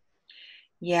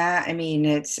 Yeah, I mean,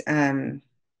 it's,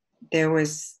 there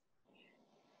was,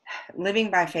 living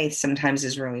by faith sometimes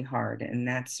is really hard. And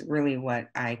that's really what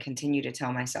I continue to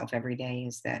tell myself every day,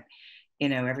 is that,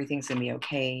 everything's going to be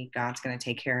okay. God's going to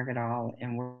take care of it all.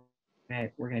 And we're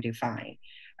going to do fine.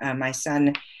 My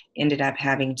son ended up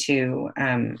having to,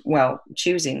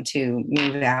 choosing to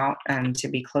move out to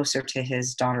be closer to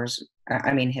his daughter's,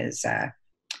 his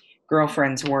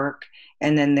girlfriend's work.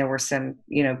 And then there were some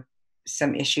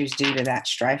issues due to that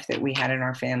strife that we had in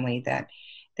our family that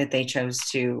they chose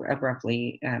to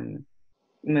abruptly to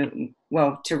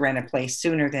rent a place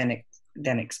sooner than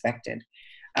expected.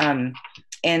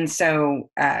 And so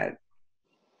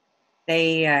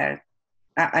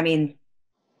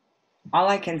all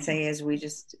I can say is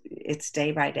it's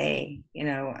day by day,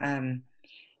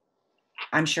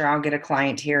 I'm sure I'll get a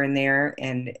client here and there,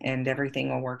 and everything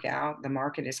will work out. The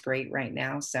market is great right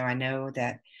now, so I know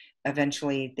that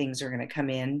eventually things are going to come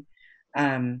in.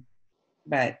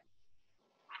 But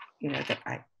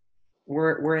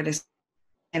we're at a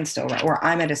standstill, right? Or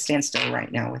I'm at a standstill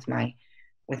right now with my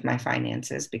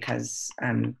finances, because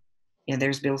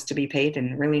there's bills to be paid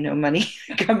and really no money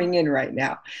coming in right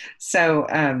now. So,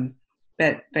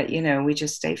 but we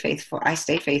just stay faithful. I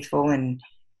stay faithful, and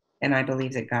I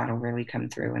believe that God will really come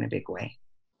through in a big way.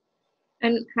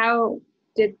 And how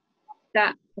did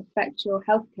that affect your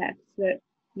healthcare? So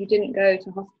you didn't go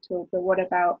to hospital, but what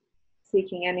about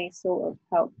seeking any sort of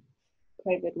help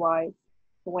COVID-wise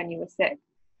for when you were sick?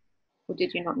 Or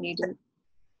did you not need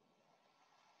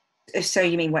it? So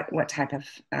you mean what type of,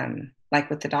 like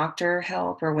with the doctor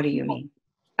help, or what do you mean?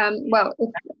 Well,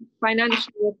 if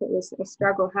financially, if it was a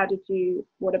struggle,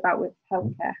 what about with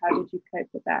healthcare? How did you cope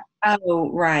with that?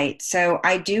 Oh, right. So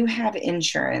I do have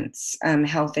insurance,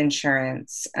 health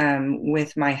insurance,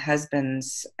 with my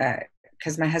husband's,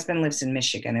 because my husband lives in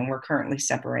Michigan and we're currently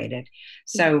separated.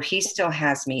 So he still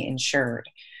has me insured.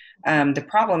 The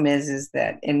problem is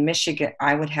that in Michigan,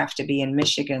 I would have to be in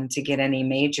Michigan to get any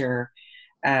major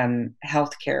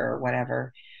health care or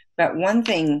whatever. But one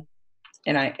thing,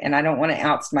 and I don't want to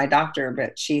oust my doctor,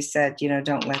 but she said,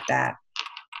 don't let that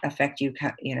affect you,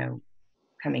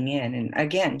 coming in. And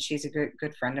again, she's a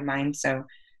good friend of mine. So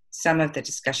some of the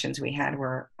discussions we had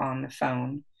were on the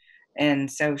phone.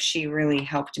 And so she really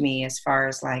helped me as far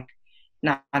as like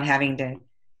not having to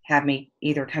have me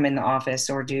either come in the office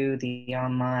or do the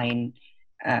online.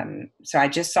 So I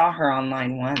just saw her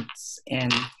online once,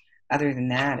 and other than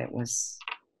that, it was,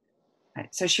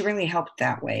 so she really helped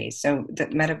that way. So the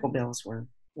medical bills were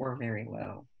very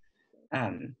low.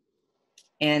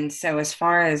 And so as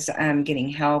far as getting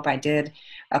help, I did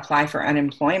apply for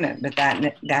unemployment, but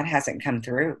that hasn't come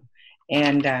through.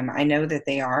 And I know that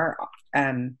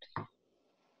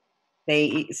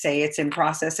they say it's in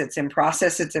process, it's in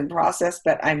process, it's in process,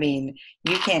 but I mean,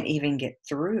 you can't even get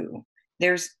through.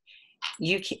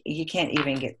 You can't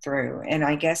even get through. And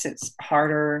I guess it's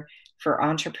harder for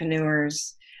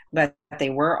entrepreneurs, but they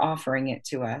were offering it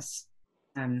to us.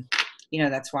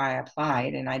 That's why I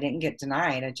applied, and I didn't get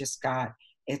denied. I just got,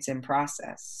 it's in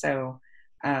process. So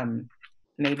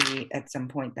maybe at some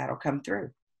point that'll come through.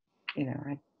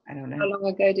 I don't know. How long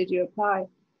ago did you apply?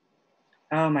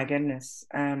 Oh my goodness.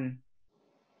 I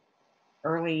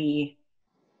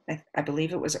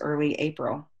believe it was early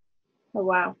April. Oh,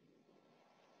 wow.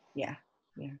 Yeah.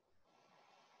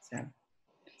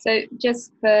 So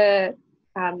just for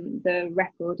the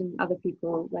record and other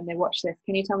people when they watch this,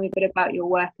 can you tell me a bit about your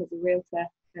work as a realtor,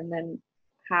 and then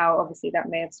how obviously that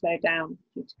may have slowed down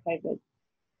due to COVID?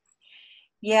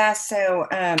 Yeah, so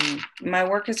my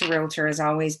work as a realtor has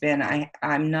always been,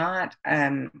 I'm not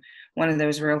one of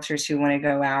those realtors who want to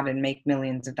go out and make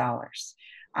millions of dollars.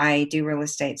 I do real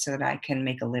estate so that I can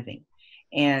make a living.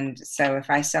 And so if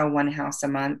I sell one house a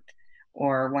month,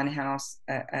 or one house,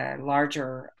 a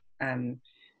larger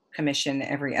commission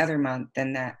every other month,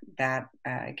 then that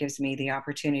gives me the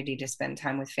opportunity to spend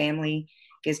time with family,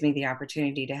 gives me the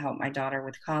opportunity to help my daughter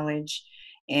with college,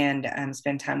 and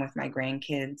spend time with my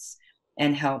grandkids,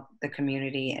 and help the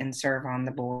community and serve on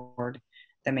the board,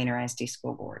 the Manor ISD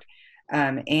School Board,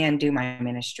 and do my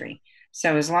ministry.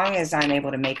 So as long as I'm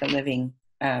able to make a living,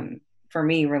 for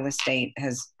me,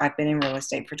 I've been in real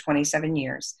estate for 27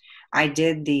 years. I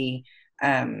did the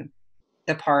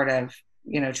part of,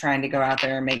 trying to go out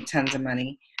there and make tons of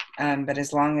money. But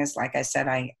as long as, like I said,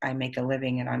 I make a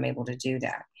living and I'm able to do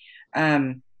that.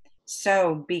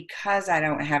 So because I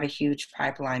don't have a huge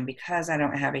pipeline, because I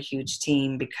don't have a huge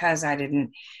team, because I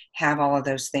didn't have all of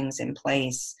those things in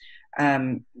place,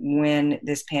 when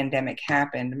this pandemic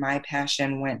happened, my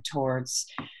passion went towards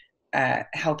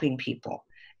helping people.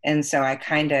 And so I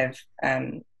kind of,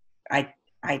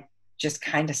 I just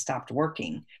kind of stopped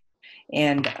working,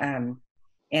 and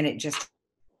it just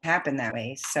happened that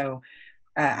way. So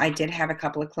I did have a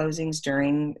couple of closings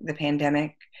during the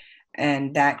pandemic,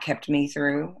 and that kept me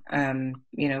through,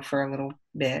 for a little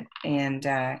bit. And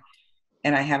I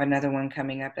have another one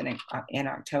coming up in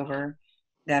October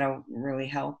that'll really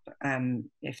help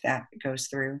if that goes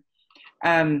through.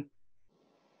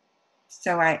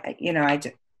 So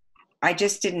I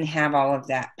just didn't have all of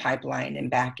that pipeline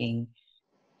and backing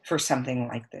for something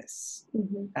like this.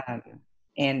 Mm-hmm.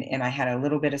 And I had a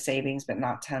little bit of savings, but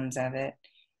not tons of it.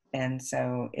 And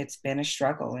so it's been a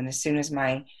struggle. And as soon as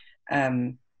my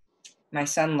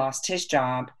son lost his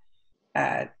job,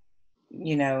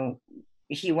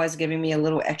 he was giving me a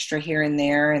little extra here and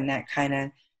there, and that kind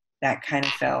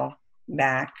of fell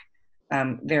back.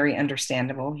 Very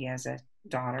understandable. He has a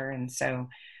daughter. And so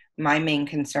my main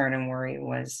concern and worry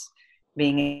was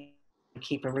being able to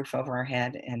keep a roof over our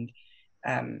head, and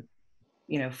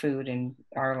food and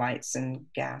our lights and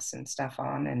gas and stuff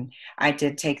on. And I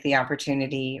did take the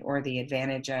opportunity or the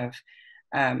advantage of,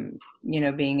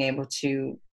 being able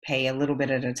to pay a little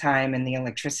bit at a time, and the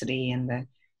electricity and the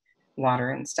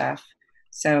water and stuff.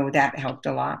 So that helped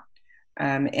a lot.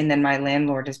 And then my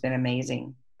landlord has been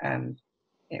amazing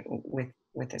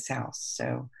with this house.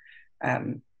 So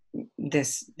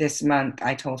this month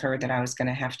I told her that I was going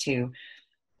to have to,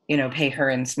 pay her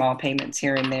in small payments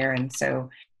here and there. And so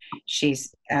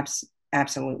she's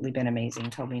absolutely been amazing.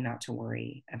 Told me not to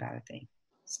worry about a thing.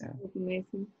 So that's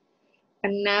amazing.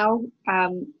 And now,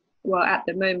 at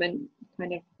the moment,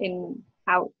 kind of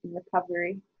out in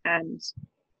recovery and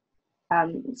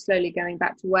slowly going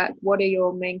back to work, what are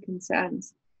your main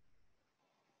concerns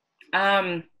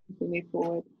to move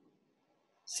forward?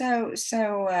 So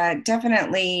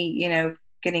definitely,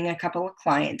 getting a couple of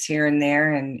clients here and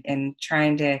there, and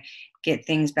trying to get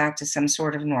things back to some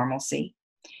sort of normalcy.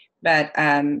 But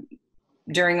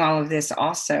during all of this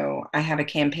also, I have a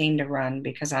campaign to run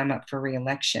because I'm up for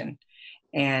re-election,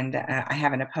 and I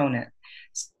have an opponent.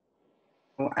 So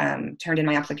turned in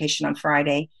my application on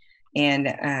Friday, and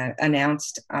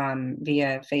announced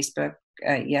via Facebook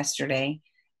yesterday.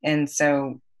 And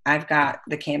so I've got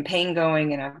the campaign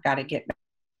going, and I've got to get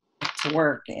back to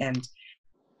work, and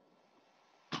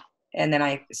then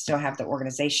I still have the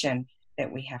organization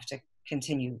that we have to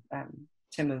continue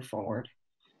to move forward.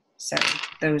 So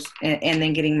those, and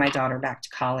then getting my daughter back to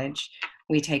college.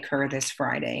 We take her this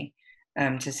Friday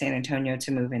to San Antonio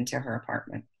to move into her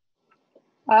apartment.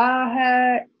 Are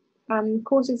her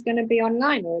courses going to be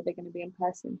online, or are they going to be in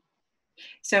person?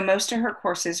 So most of her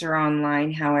courses are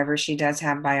online. However, she does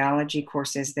have biology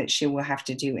courses that she will have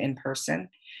to do in person.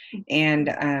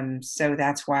 And so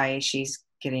that's why she's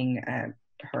getting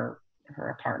her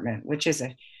apartment, which is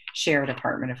a shared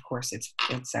apartment. Of course, it's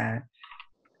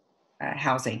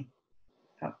housing,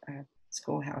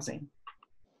 school housing.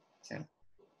 So.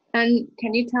 And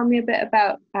can you tell me a bit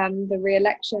about the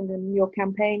re-election and your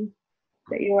campaign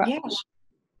that you're up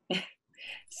for?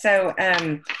 So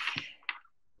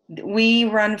we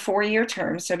run 4-year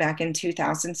terms. So back in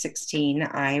 2016,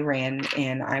 I ran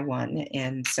and I won.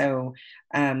 And so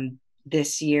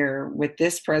this year, with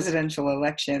this presidential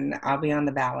election, I'll be on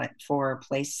the ballot for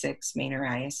Place 6 Manor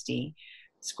ISD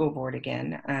School Board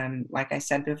again. Like I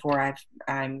said before,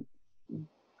 I'm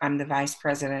the vice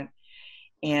president.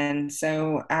 And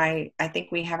so I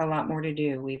think we have a lot more to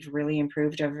do. We've really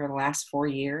improved over the last 4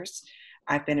 years.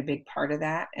 I've been a big part of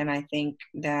that. And I think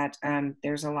that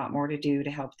there's a lot more to do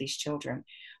to help these children.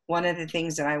 One of the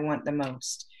things that I want the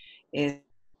most is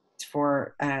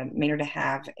for Manor to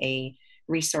have a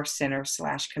resource center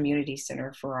 / community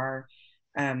center for our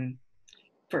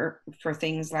for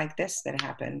things like this that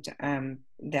happened,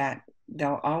 that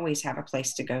they'll always have a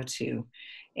place to go to,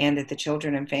 and that the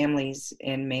children and families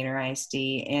in Manor ISD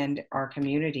and our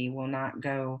community will not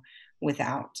go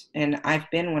without. And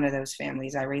I've been one of those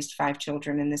families. I raised 5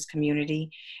 children in this community,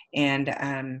 and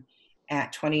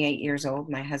at 28 years old,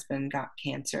 my husband got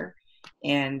cancer,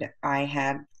 and I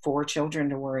had 4 children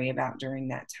to worry about during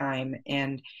that time.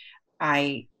 And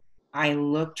I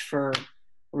looked for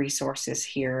resources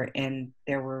here, and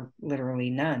there were literally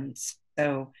none.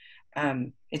 So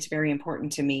it's very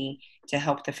important to me to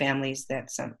help the families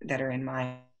that are in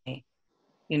my,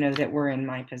 that were in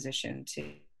my position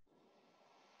to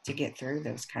get through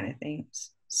those kind of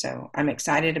things. So I'm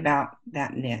excited about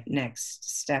that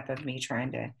next step of me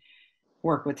trying to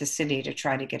work with the city to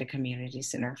try to get a community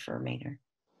center for Manor.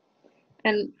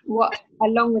 And what,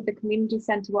 along with the community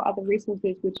center, what other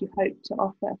resources would you hope to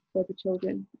offer for the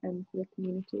children and for the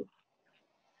community?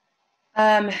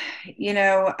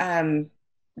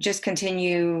 Just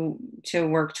continue to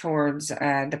work towards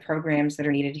the programs that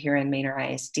are needed here in Manor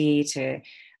ISD to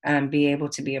be able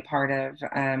to be a part of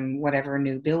whatever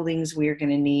new buildings we're going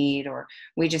to need. Or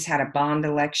we just had a bond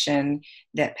election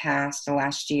that passed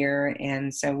last year,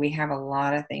 and so we have a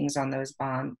lot of things on those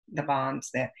the bonds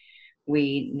that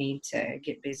we need to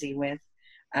get busy with.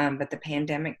 But the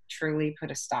pandemic truly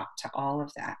put a stop to all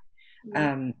of that,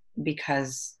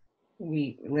 because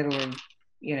we literally,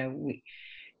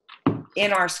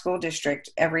 in our school district,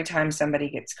 every time somebody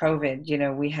gets COVID,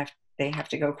 they have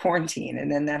to go quarantine,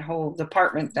 and then that whole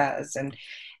department does. And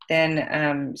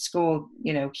then school,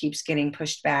 keeps getting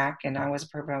pushed back, and I was a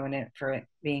proponent for it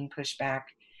being pushed back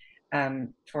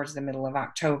towards the middle of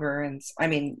October. And I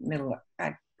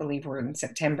believe we're in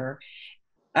September.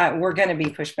 We're going to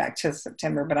be pushed back to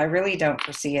September, but I really don't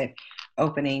foresee it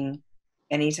opening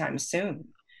anytime soon.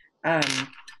 But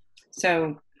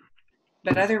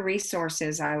other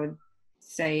resources, I would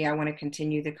say I want to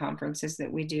continue the conferences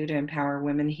that we do to empower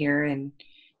women here in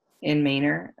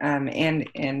Manor, and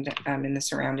in the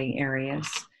surrounding areas.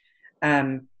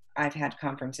 I've had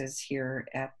conferences here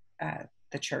at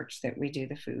the church that we do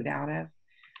the food out of.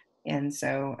 And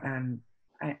so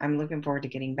I'm looking forward to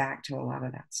getting back to a lot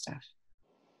of that stuff.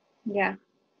 Yeah.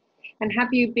 And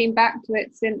have you been back to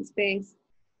it since being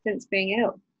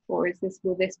ill, or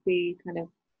will this be kind of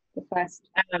the first?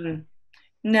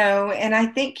 No, and I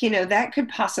think that could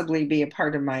possibly be a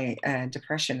part of my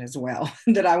depression as well,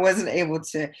 that I wasn't able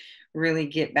to really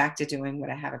get back to doing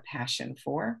what I have a passion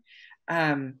for.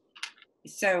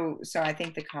 So I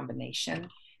think the combination.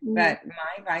 But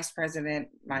my vice president,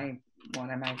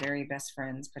 one of my very best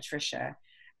friends, Patricia,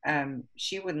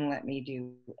 she wouldn't let me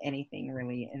do anything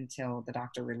really until the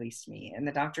doctor released me. And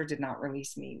the doctor would not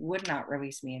release me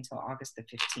until August the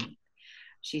 15th.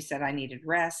 She said I needed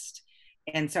rest.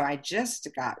 And so I just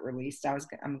got released.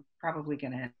 I'm probably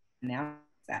going to announce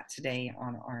that today in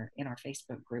our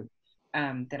Facebook group,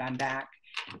 that I'm back.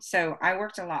 So I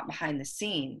worked a lot behind the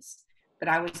scenes, but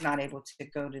I was not able to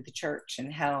go to the church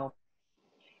and help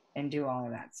and do all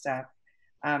of that stuff.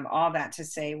 All that to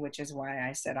say, which is why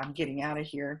I said I'm getting out of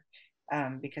here,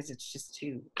 because it's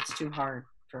too hard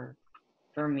for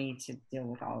me to deal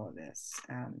with all of this.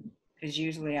 Because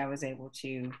usually I was able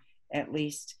to at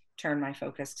least turn my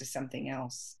focus to something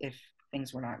else if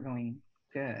things were not going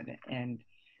good. And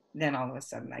then all of a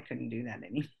sudden I couldn't do that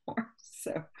anymore.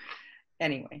 So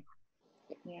Anyway,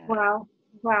 yeah. Wow.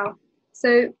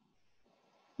 So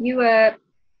you were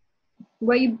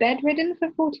you bedridden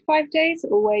for 45 days,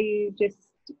 or were you just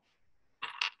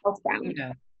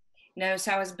housebound? No,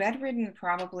 so I was bedridden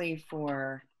probably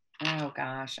for, oh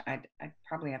gosh, I'd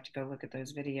probably have to go look at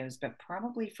those videos, but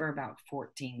probably for about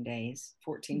 14 days,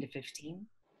 14 to 15.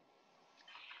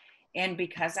 And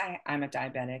because I'm a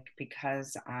diabetic,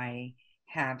 because I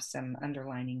have some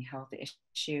underlying health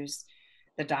issues,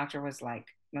 the doctor was like,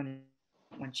 "Monique,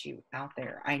 I want you out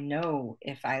there. I know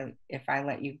if I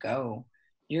let you go,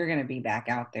 you're going to be back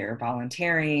out there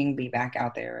volunteering, be back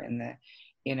out there in the,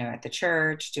 at the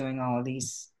church, doing all of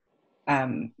these,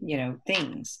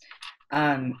 things."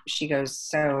 She goes,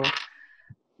 "So,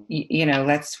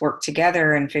 let's work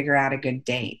together and figure out a good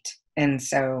date." And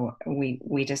so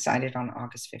we decided on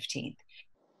August 15th.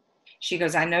 She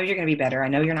goes, "I know you're going to be better. I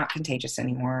know you're not contagious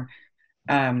anymore.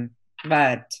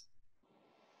 But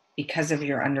because of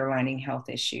your underlying health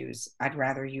issues, I'd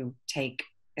rather you take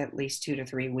at least 2 to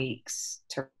 3 weeks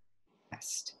to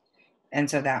rest." And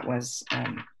so that was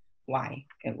why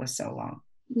it was so long.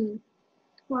 Mm.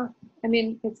 Well, I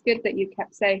mean, it's good that you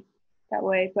kept safe that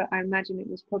way, but I imagine it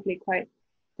was probably quite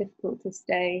difficult to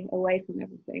stay away from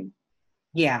everything.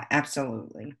 Yeah,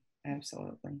 absolutely.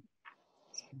 Absolutely.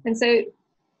 And so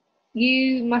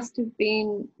you must have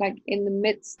been like in the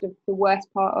midst of the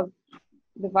worst part of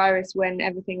the virus when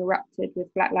everything erupted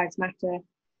with Black Lives Matter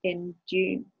in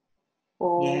June.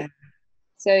 Or Yeah.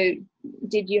 so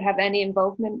did you have any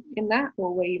involvement in that,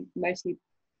 or were you mostly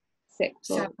sick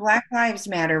So for Black Lives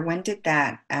Matter, when did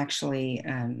that actually,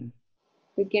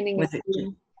 beginning of was it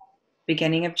June?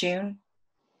 beginning of June?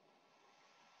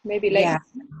 Maybe late. Yeah.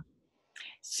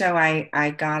 So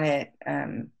I got it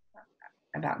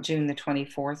about June the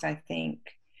 24th, I think.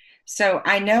 So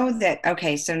I know that,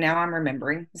 okay, so now I'm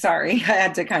remembering. Sorry, I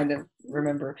had to kind of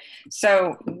remember.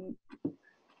 So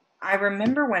I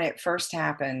remember when it first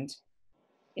happened,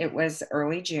 it was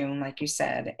early June, like you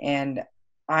said, and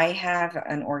I have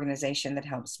an organization that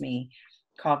helps me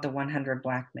called the 100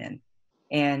 Black Men,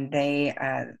 and they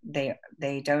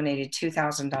donated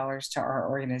 $2,000 to our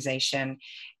organization,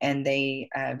 and they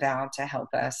vowed to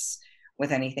help us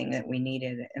with anything that we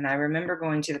needed. And I remember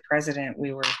going to the president.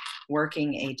 We were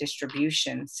working a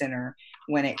distribution center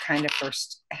when it kind of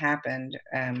first happened,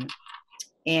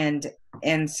 and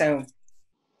so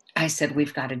I said,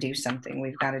 "We've got to do something.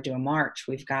 We've got to do a march.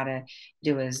 We've got to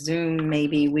do a Zoom,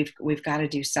 maybe. We've got to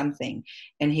do something."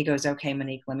 And he goes, "Okay,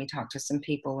 Monique, let me talk to some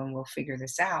people and we'll figure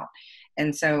this out."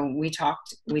 And so we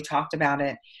talked about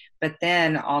it, but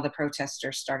then all the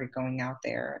protesters started going out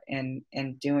there and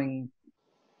doing,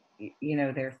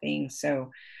 their thing.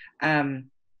 So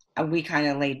we kind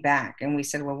of laid back and we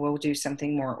said, "Well, we'll do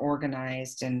something more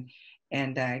organized and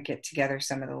get together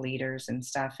some of the leaders and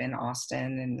stuff in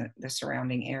Austin and the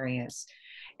surrounding areas."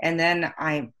 And then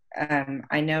I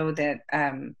know that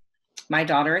my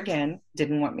daughter again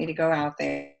didn't want me to go out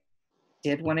there.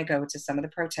 Did want to go to some of the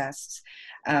protests,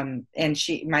 and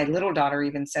my little daughter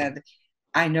even said,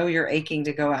 "I know you're aching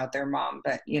to go out there, Mom,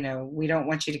 but we don't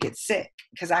want you to get sick,"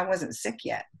 because I wasn't sick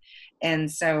yet.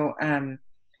 And so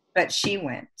but she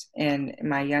went, and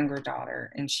my younger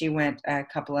daughter, and she went a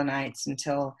couple of nights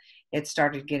until it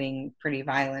started getting pretty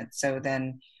violent. So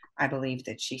then I believe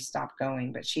that she stopped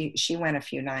going, but she went a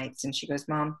few nights, and she goes,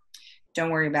 "Mom,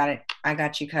 don't worry about it. I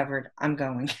got you covered. I'm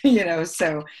going."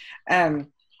 So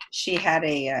she had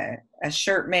a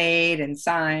shirt made and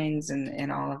signs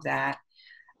and all of that.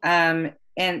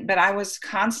 But I was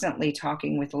constantly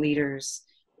talking with leaders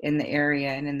in the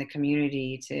area and in the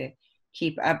community to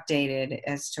keep updated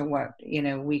as to what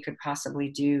we could possibly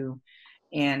do.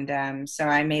 And so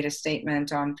I made a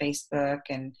statement on Facebook,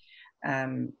 and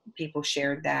people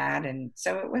shared that, and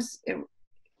so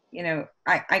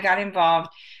I got involved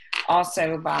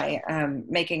also by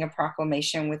making a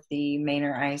proclamation with the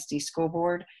Manor ISD School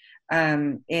Board.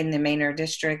 In the Manor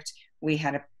district, we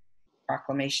had a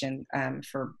proclamation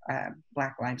for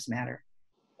Black Lives Matter,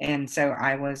 and so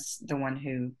I was the one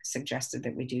who suggested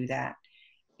that we do that.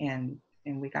 And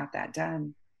we got that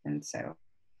done, and so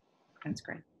that's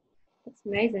great. That's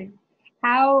amazing.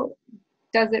 How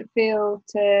does it feel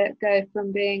to go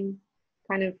from being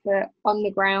kind of on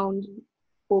the ground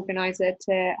organizer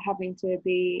to having to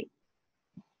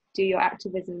do your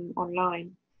activism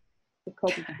online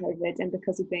because of COVID and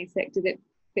because of being sick? Did it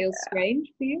feel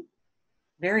strange for you?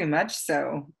 Very much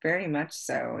so. Very much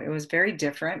so. It was very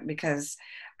different because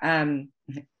I'm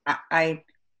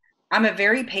a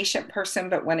very patient person,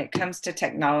 but when it comes to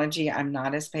technology, I'm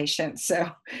not as patient.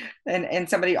 So, and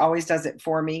somebody always does it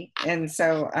for me. And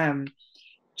so,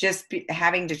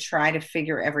 having to try to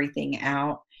figure everything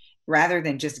out rather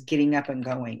than just getting up and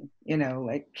going,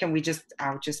 like,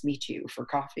 I'll just meet you for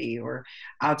coffee, or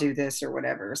I'll do this or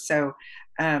whatever. So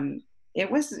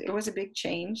it was a big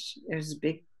change. It was a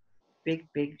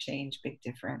big change, big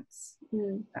difference.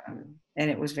 And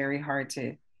it was very hard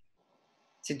to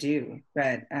do.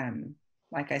 But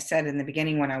like I said, in the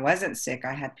beginning, when I wasn't sick,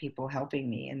 I had people helping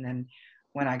me. And then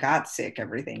when I got sick,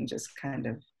 everything just kind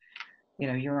of,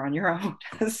 you're on your own.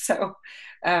 So,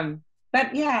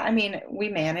 but yeah, I mean, we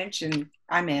managed, and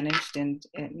I managed, and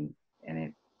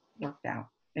it worked out.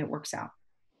 It works out.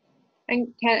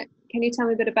 And can you tell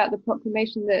me a bit about the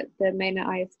proclamation that the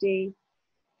Manor ISD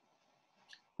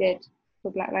did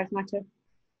for Black Lives Matter?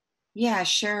 Yeah,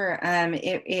 sure.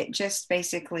 It just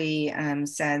basically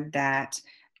said that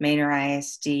Manor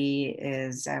ISD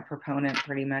is a proponent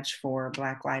pretty much for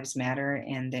Black Lives Matter,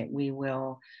 and that we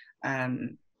will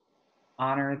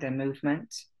honor the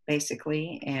movement,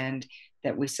 basically, and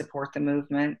that we support the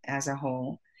movement as a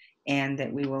whole, and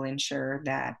that we will ensure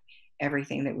that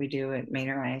everything that we do at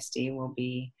Manor ISD will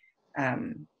be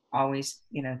always,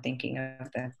 thinking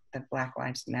of the Black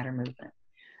Lives Matter movement.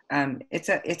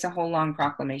 It's a whole long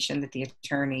proclamation that the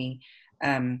attorney,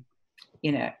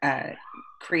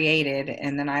 created,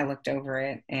 and then I looked over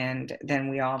it, and then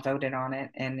we all voted on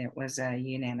it, and it was a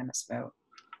unanimous vote.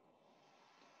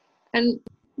 And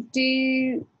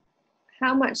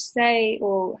how much say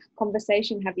or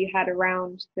conversation have you had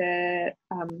around the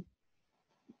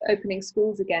opening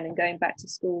schools again and going back to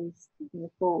schools in the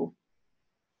fall?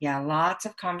 Yeah, lots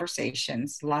of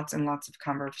conversations, lots and lots of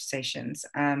conversations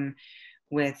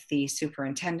with the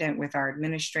superintendent, with our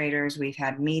administrators. We've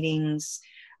had meetings,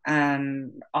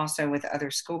 also with other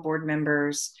school board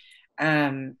members,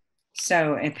 and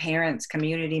parents,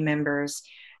 community members.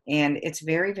 And it's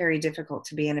very, very difficult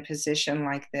to be in a position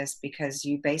like this, because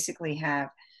you basically have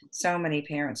so many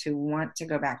parents who want to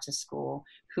go back to school,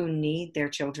 who need their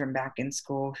children back in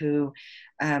school, who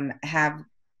have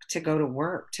to go to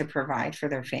work to provide for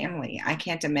their family. I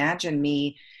can't imagine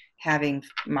me having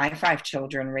my 5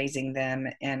 children, raising them,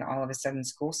 and all of a sudden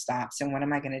school stops. And what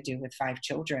am I going to do with 5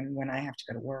 children when I have to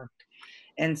go to work?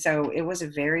 And so it was a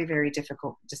very, very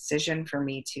difficult decision for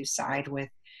me to side with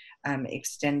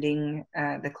extending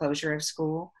the closure of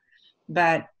school.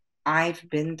 But I've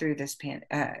been through this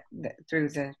through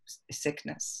the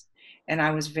sickness, and I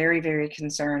was very, very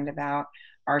concerned about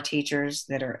our teachers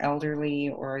that are elderly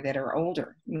or that are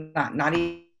older, not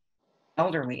even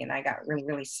elderly, and I got really,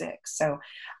 really sick. So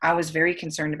I was very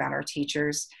concerned about our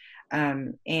teachers,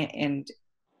 and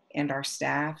our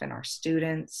staff and our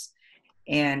students.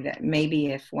 And maybe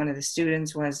if one of the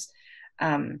students was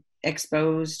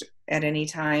exposed at any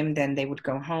time, then they would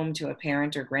go home to a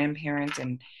parent or grandparent,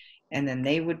 and then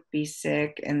they would be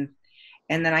sick. And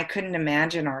then I couldn't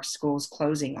imagine our schools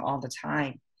closing all the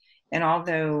time. And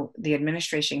although the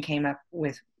administration came up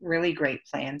with really great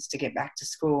plans to get back to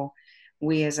school,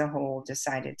 we as a whole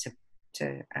decided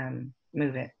to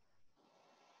move it,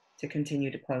 to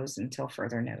continue to close until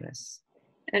further notice.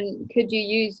 And could you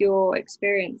use your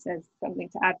experience as something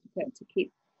to advocate to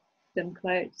keep them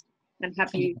closed? And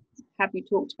have you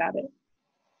talked about it?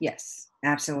 Yes,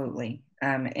 absolutely.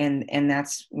 And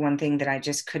that's one thing that I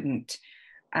just couldn't.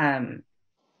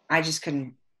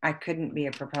 I couldn't be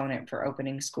a proponent for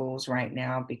opening schools right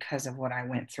now because of what I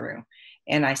went through.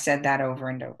 And I said that over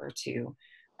and over to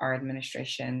our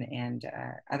administration and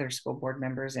other school board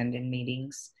members and in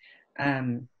meetings,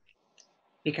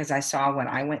 because I saw what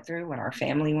I went through, what our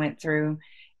family went through,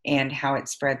 and how it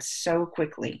spread so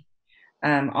quickly.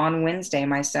 On Wednesday,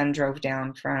 my son drove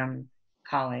down from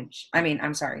college.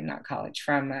 Not college,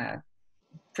 from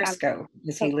Frisco,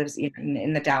 because he lives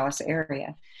in the Dallas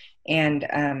area.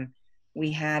 And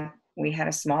we had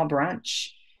a small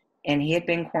brunch, and he had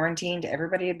been quarantined.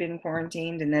 Everybody had been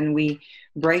quarantined. And then we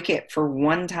break it for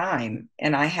one time,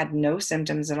 and I had no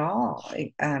symptoms at all.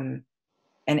 And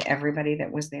everybody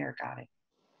that was there got it.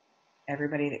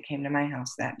 Everybody that came to my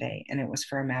house that day. And it was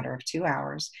for a matter of 2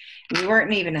 hours. We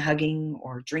weren't even hugging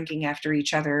or drinking after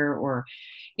each other or,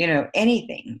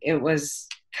 anything. It was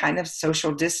kind of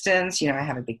social distance. I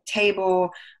have a big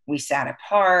table. We sat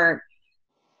apart.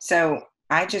 So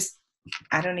I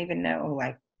don't even know,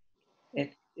 like,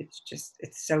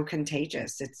 it's so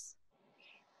contagious.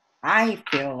 I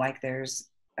feel like there's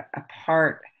a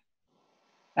part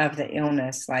of the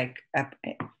illness, like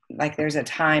there's a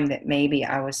time that maybe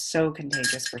I was so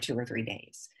contagious for 2 or 3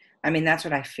 days. I mean, that's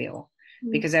what I feel,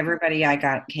 because everybody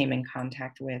I came in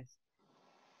contact with.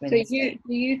 So do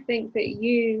you think that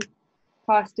you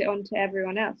passed it on to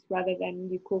everyone else rather than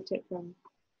you caught it from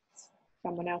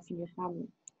someone else in your family?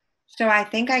 So I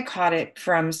think I caught it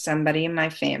from somebody in my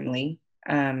family.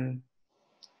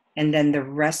 And then the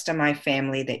rest of my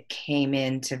family that came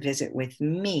in to visit with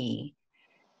me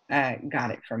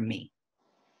got it from me.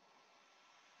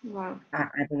 Wow.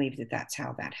 I believe that that's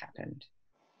how that happened.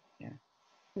 Yeah.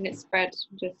 And it spread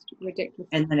just ridiculously.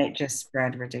 And then it just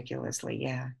spread ridiculously.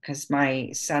 Yeah. Because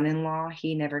my son-in-law,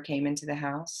 he never came into the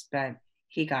house, but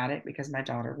he got it because my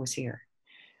daughter was here.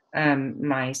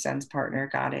 My son's partner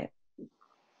got it.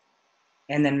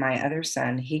 And then my other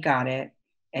son, he got it,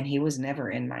 and he was never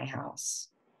in my house.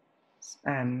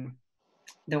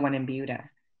 The one in Buda,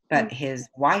 but his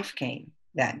wife came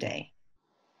that day.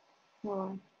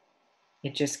 Wow.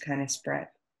 It just kind of spread.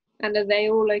 And are they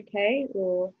all okay,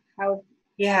 or how?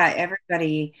 Yeah,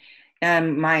 everybody.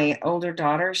 My older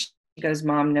daughter, she goes,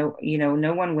 Mom, no,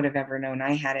 no one would have ever known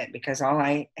I had it because all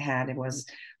I had was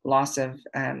loss of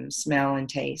smell and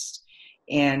taste,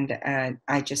 and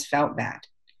I just felt bad.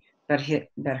 But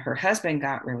her husband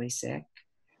got really sick.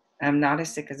 Not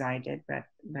as sick as I did, but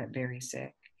very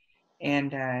sick.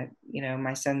 And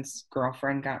my son's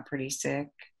girlfriend got pretty sick.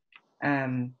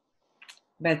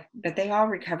 But they all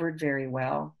recovered very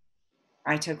well.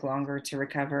 I took longer to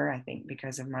recover, I think,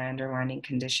 because of my underlying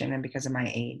condition and because of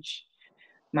my age.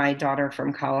 My daughter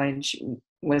from college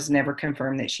was never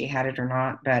confirmed that she had it or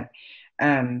not, but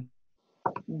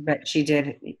she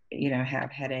did,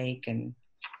 have headache and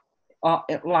a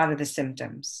lot of the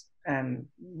symptoms.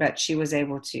 But she was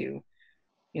able to,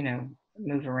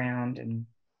 move around and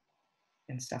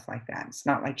stuff like that. It's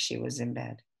not like she was in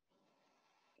bed.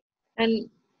 And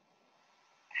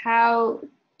how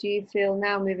do you feel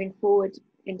now moving forward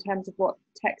in terms of what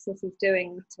Texas is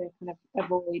doing to kind of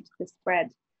avoid the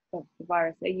spread of the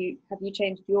virus? Have you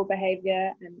changed your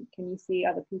behavior, and can you see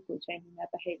other people changing their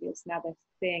behaviors now they're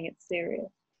seeing it's serious?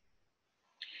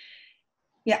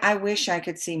 Yeah, I wish I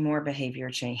could see more behavior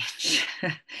change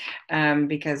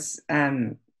because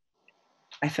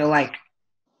I feel like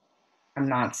I'm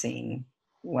not seeing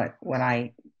what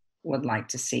I would like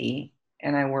to see,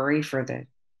 and I worry for the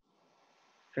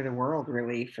world.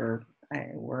 Really, I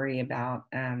worry about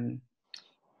the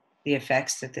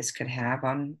effects that this could have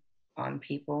on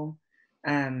people,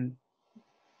 and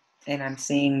I'm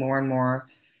seeing more and more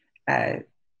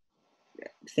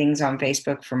things on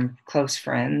Facebook from close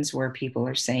friends where people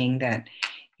are saying that,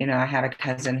 I have a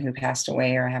cousin who passed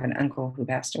away, or I have an uncle who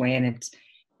passed away, and it's,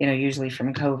 usually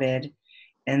from COVID.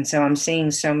 And so I'm seeing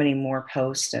so many more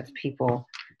posts of people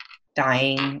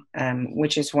dying,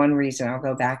 which is one reason I'll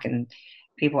go back, and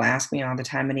people ask me all the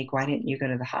time, Monique, why didn't you go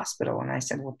to the hospital? And I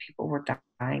said, well, people were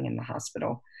dying in the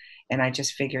hospital. And I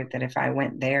just figured that if I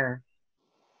went there,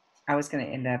 I was going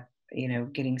to end up,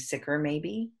 getting sicker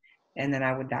maybe, and then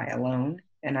I would die alone.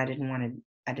 And I didn't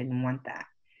want that.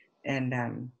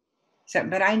 And so,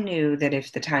 but I knew that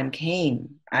if the time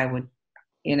came, I would,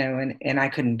 and I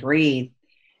couldn't breathe,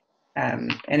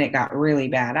 and it got really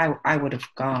bad, I would have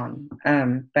gone.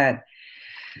 But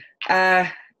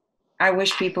I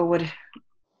wish people would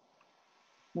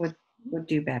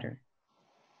do better.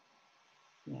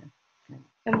 Yeah.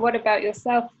 And what about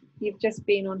yourself? You've just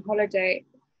been on holiday.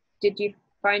 Did you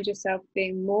find yourself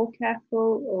being more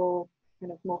careful or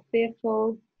kind of more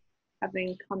fearful,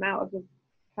 having come out of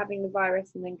having the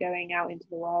virus and then going out into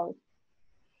the world?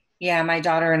 Yeah, my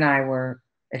daughter and I were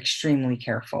extremely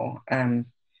careful.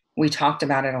 We talked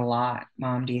about it a lot.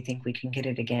 Mom, do you think we can get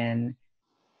it again?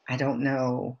 I don't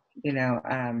know. Do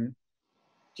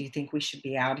you think we should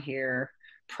be out here?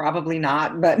 Probably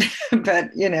not, but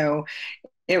but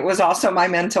it was also my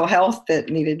mental health that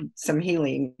needed some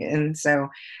healing. And so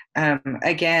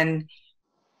again,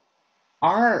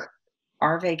 our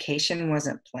vacation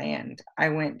wasn't planned. I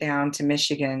went down to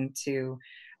Michigan to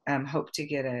hope to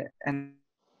get a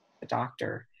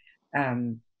doctor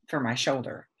for my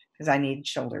shoulder because I need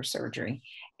shoulder surgery.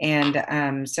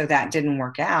 And so that didn't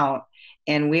work out.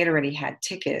 And we had already had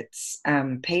tickets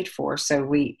paid for. So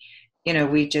we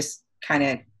just kind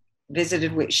of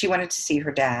visited she wanted to see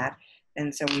her dad.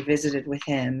 And so we visited with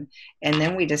him. And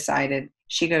then we decided,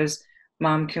 she goes,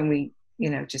 Mom, can we,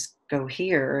 just go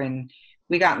here? And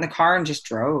we got in the car and just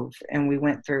drove. And we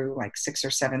went through like 6 or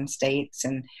 7 states.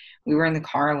 And we were in the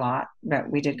car a lot,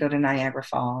 but we did go to Niagara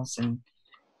Falls and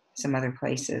some other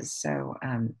places. So,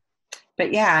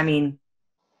 but yeah, I mean,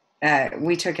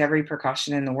 we took every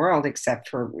precaution in the world except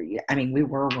for, we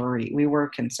were worried. We were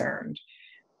concerned.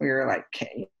 We were like,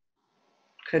 okay,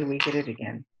 could we get it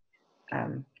again?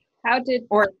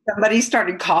 Or if somebody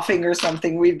started coughing or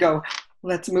something, we'd go,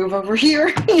 let's move over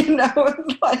here.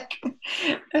 It's like,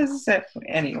 so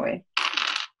anyway.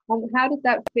 How did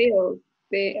that feel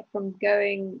from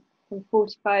going from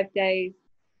 45 days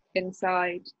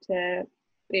inside to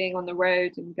being on the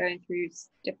road and going through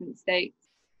different states?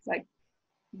 Like,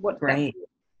 What did that Great. feel?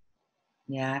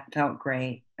 Yeah, it felt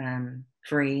great.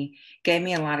 Free. Gave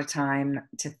me a lot of time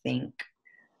to think.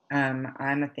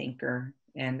 I'm a thinker,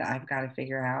 and I've got to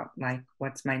figure out like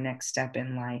what's my next step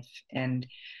in life, and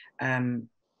um,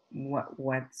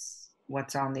 what's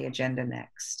on the agenda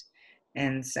next.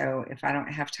 And so if I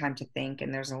don't have time to think,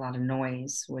 and there's a lot of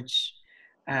noise, which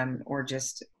or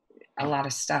just a lot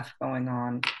of stuff going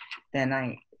on, then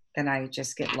I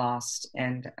just get lost,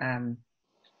 and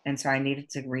so I needed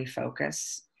to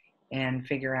refocus and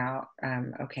figure out,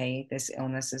 okay, this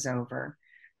illness is over,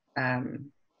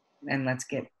 um, and let's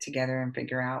get together and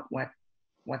figure out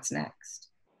what's next.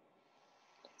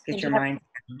 Let's And get your mind,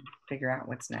 figure out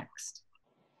what's next.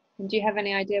 do you have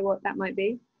any idea what that might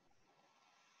be?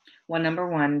 Well, number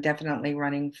one, definitely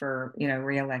running for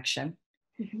re-election,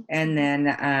 and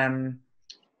then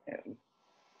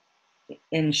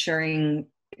ensuring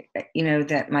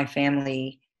that my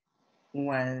family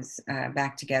was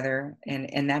back together,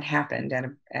 and that happened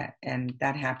and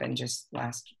that happened just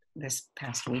this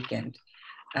past weekend.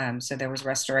 So there was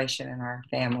restoration in our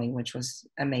family, which was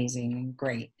amazing and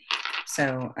great.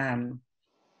 So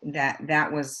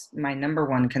that was my number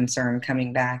one concern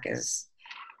coming back. Is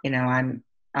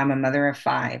I'm a mother of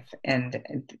 5, and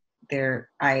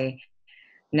I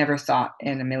never thought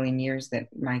in a million years that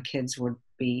my kids would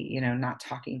be not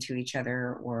talking to each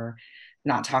other or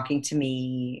not talking to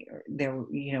me.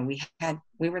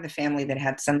 We were the family that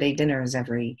had Sunday dinners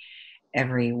every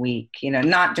week,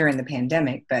 not during the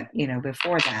pandemic, but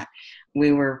before that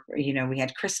we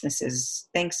had Christmases,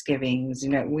 Thanksgivings,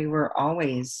 we were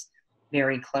always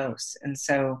very close. And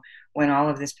so when all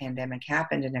of this pandemic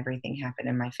happened and everything happened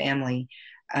in my family,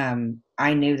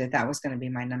 I knew that was going to be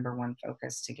my number one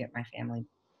focus, to get my family.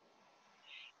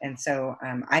 And so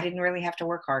I didn't really have to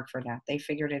work hard for that. They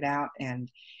figured it out, and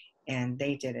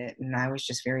they did it. And I was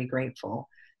just very grateful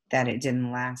that it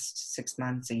didn't last 6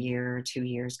 months, a year, or 2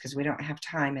 years, because we don't have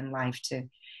time in life to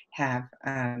have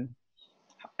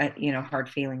hard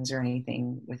feelings or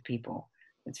anything with people.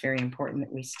 It's very important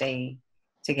that we stay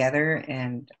together,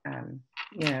 and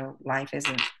life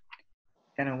isn't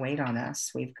going to wait on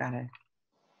us. We've got to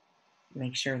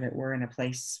make sure that we're in a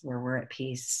place where we're at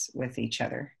peace with each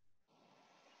other.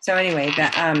 So anyway,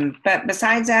 but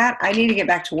besides that, I need to get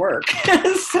back to work.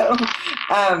 So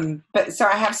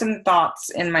I have some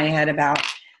thoughts in my head about,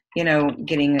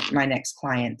 getting my next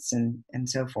clients and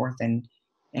so forth, and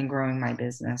growing my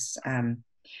business.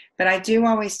 But I do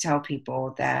always tell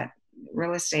people that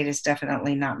real estate is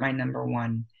definitely not my number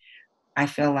one. I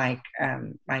feel like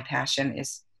my passion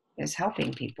is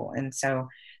helping people. And so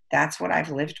that's what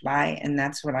I've lived by, and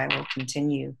that's what I will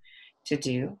continue to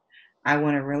do. I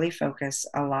want to really focus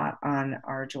a lot on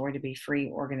our Joy to Be Free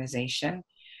organization,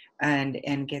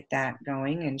 and get that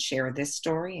going, and share this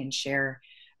story, and share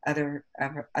other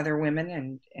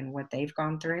women and what they've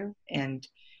gone through, and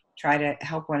try to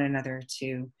help one another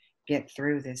to get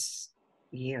through this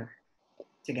year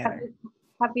together.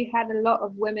 Have you had a lot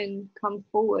of women come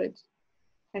forward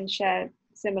and share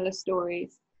similar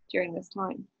stories during this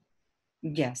time?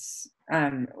 Yes.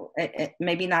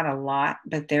 Maybe not a lot,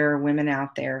 but there are women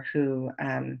out there who,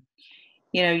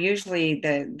 usually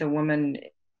the woman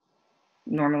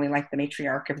normally like the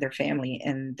matriarch of their family,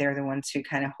 and they're the ones who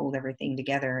kind of hold everything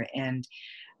together and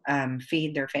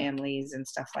feed their families and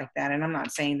stuff like that. And I'm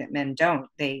not saying that men don't.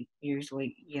 They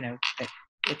usually, that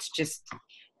it's just,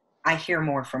 I hear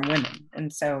more from women.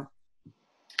 And so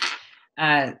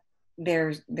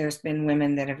there's been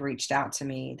women that have reached out to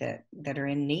me that are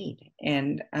in need,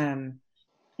 and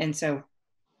so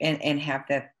have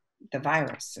the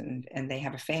virus, and they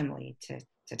have a family to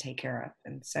take care of.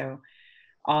 And so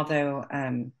although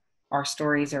our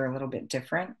stories are a little bit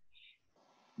different,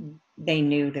 they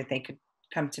knew that they could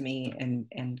come to me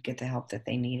and get the help that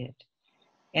they needed.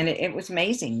 And it was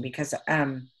amazing, because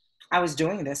I was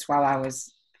doing this while I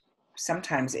was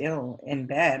sometimes ill in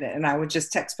bed, and I would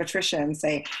just text Patricia and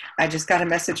say, I just got a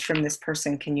message from this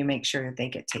person, can you make sure that they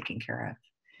get taken care of?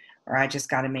 Or I just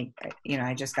got a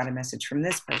message from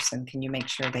this person, can you make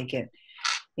sure they get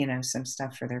some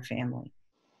stuff for their family?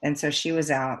 And so she was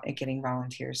out at getting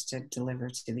volunteers to deliver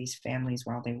to these families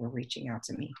while they were reaching out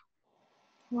to me.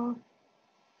 Well,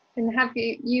 and have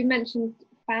you mentioned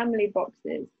family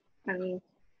boxes, and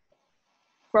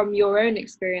from your own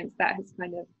experience that has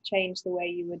kind of changed the way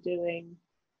you were doing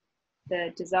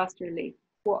the disaster relief.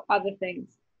 What other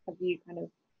things have you kind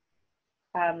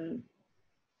of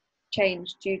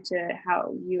changed due to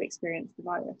how you experienced the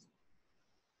virus?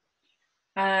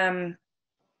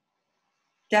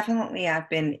 Definitely I've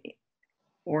been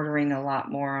ordering a lot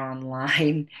more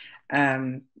online.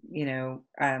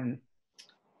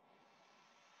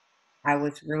 I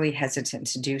was really hesitant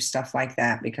to do stuff like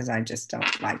that because I just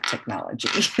don't like technology.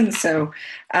 And so,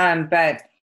 but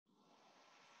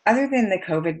other than the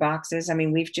COVID boxes, I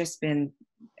mean, we've just been,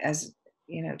 as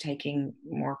you know, taking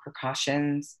more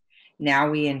precautions.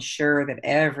 Now we ensure that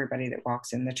everybody that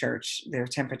walks in the church, their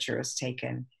temperature is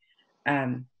taken.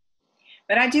 Um,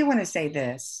 but I do want to say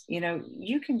this, you know,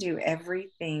 you can do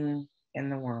everything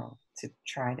in the world to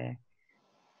try to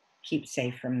keep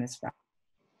safe from this virus.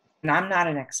 And I'm not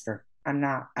an expert. I'm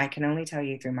not. I can only tell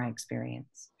you through my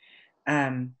experience.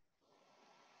 Um,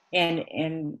 and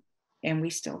and and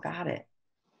we still got it.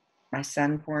 My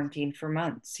son quarantined for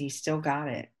months. He still got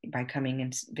it by coming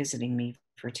and visiting me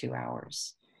for 2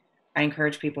 hours. I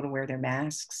encourage people to wear their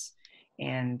masks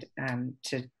and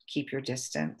to keep your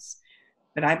distance.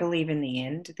 But I believe in the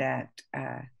end that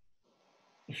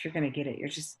if you're going to get it,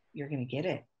 you're going to get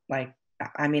it. Like,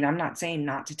 I mean, I'm not saying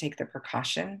not to take the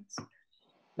precautions,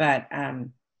 but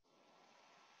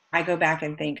I go back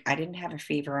and think I didn't have a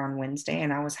fever on Wednesday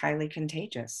and I was highly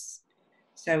contagious.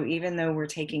 So even though we're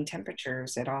taking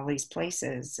temperatures at all these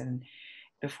places and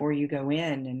before you go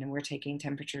in, and we're taking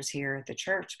temperatures here at the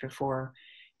church before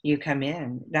you come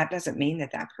in, that doesn't mean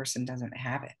that that person doesn't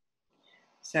have it.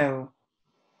 So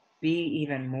be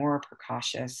even more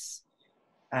precautious,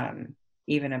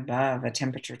 even above a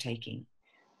temperature taking,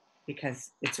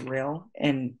 because it's real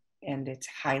and it's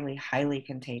highly, highly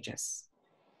contagious.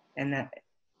 And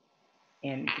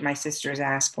my sisters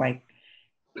ask, like,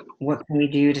 what can we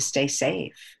do to stay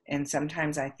safe? And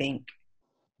sometimes I think,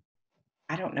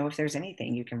 I don't know if there's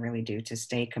anything you can really do to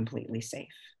stay completely safe.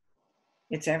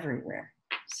 It's everywhere.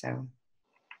 So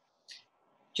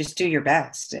just do your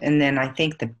best. And then I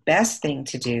think the best thing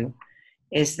to do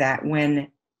is that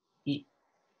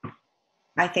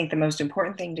I think the most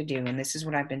important thing to do, and this is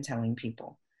what I've been telling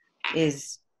people,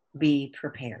 is be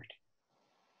prepared.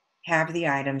 Have the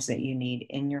items that you need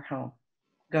in your home.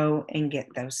 Go and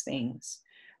get those things.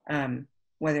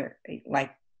 Whether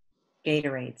like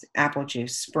Gatorades, apple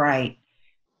juice, Sprite,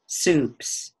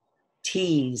 soups,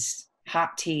 teas.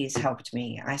 Hot teas helped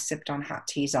me. I sipped on hot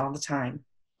teas all the time.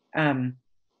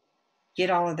 Get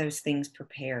all of those things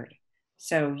prepared.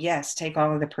 So yes, take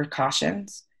all of the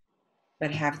precautions,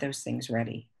 but have those things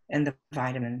ready. And the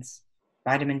vitamins,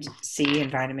 vitamin C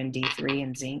and vitamin D3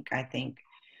 and zinc, I think,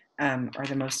 are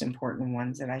the most important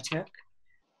ones that I took.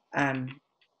 And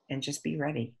just be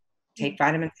ready. Take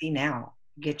vitamin C now.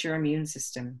 Get your immune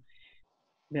system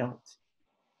built.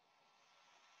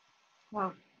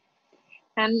 Wow.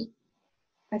 And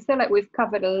I feel like we've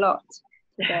covered a lot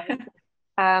today.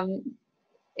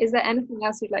 Is there anything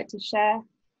else you'd like to share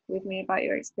with me about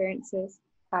your experiences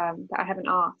that I haven't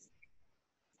asked?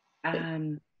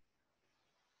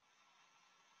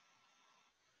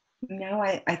 No,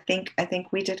 I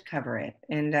think we did cover it.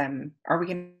 And are we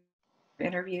going to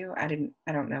interview? I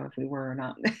don't know if we were or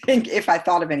not. If I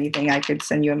thought of anything, I could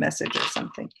send you a message or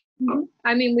something. Mm-hmm.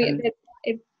 I mean,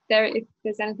 if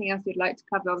there's anything else you'd like to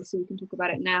cover, obviously we can talk about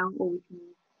it now, or we can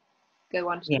go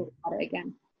on to talk about it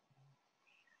again.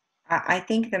 I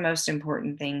think the most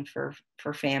important thing for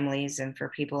families and for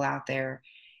people out there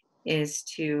is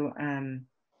to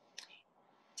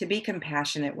be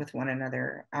compassionate with one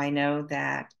another. I know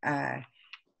that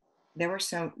there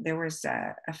was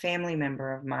a family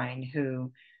member of mine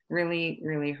who really,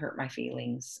 really hurt my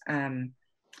feelings.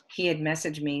 He had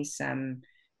messaged me some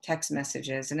text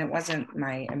messages, and it wasn't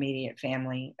my immediate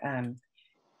family.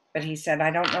 But he said,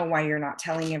 I don't know why you're not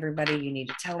telling everybody. You need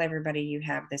to tell everybody you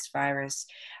have this virus.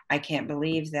 I can't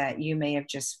believe that you may have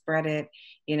just spread it,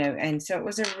 you know. And so it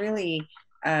was a really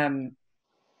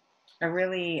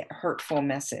hurtful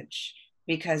message,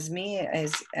 because me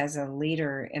as a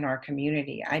leader in our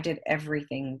community, I did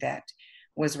everything that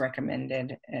was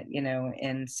recommended, you know.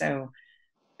 And so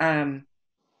I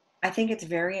think it's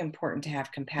very important to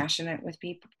have compassionate with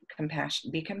people,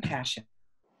 be compassionate,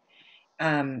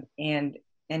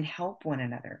 and help one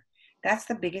another. That's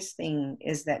the biggest thing,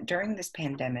 is that during this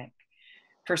pandemic,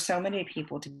 for so many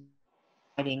people to be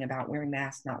fighting about wearing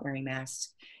masks, not wearing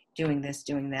masks, doing this,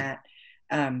 doing that,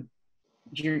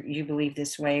 you believe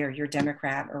this way, or you're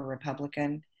Democrat or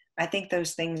Republican. I think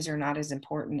those things are not as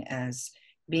important as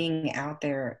being out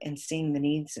there and seeing the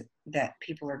needs that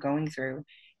people are going through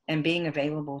and being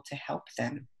available to help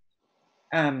them.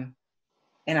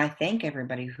 And I thank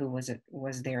everybody who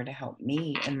was there to help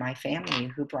me and my family,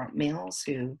 who brought meals,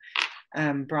 who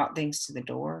brought things to the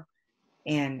door.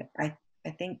 And I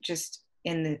think just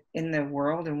in the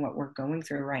world and what we're going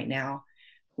through right now,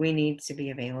 we need to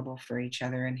be available for each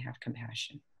other and have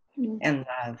compassion and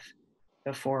love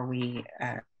before we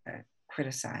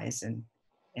criticize and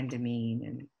demean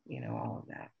and, you know, all of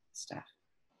that stuff.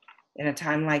 in a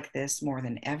time like this, more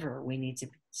than ever, we need to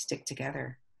stick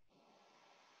together.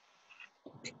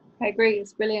 I agree.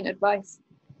 It's brilliant advice.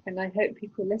 And I hope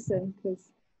people listen,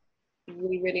 because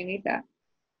we really need that.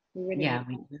 We really Yeah,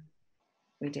 need that.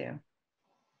 we do.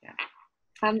 Yeah.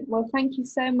 Well, thank you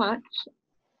so much.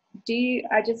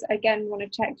 I just again want to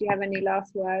check, do you have any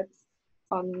last words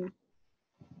on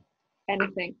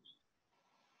anything?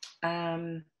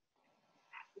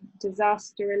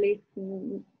 Disaster relief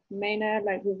in Manor,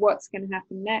 like what's going to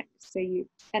happen next?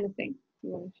 Anything you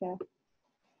want to share?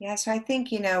 Yeah, so I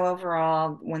think,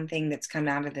 overall, one thing that's come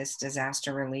out of this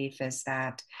disaster relief is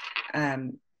that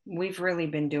we've really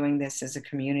been doing this as a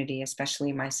community,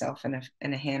 especially myself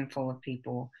and a handful of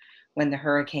people. When the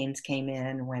hurricanes came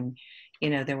in, when,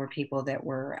 there were people that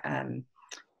were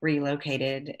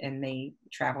relocated and they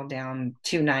traveled down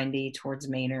 290 towards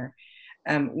Manor.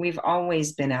 We've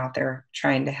always been out there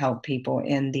trying to help people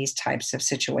in these types of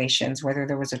situations, whether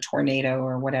there was a tornado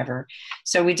or whatever.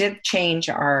 So we did change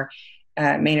our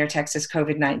Manor Texas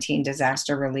COVID-19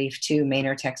 Disaster Relief to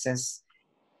Manor Texas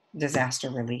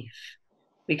Disaster Relief,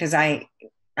 because I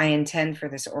intend for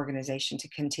this organization to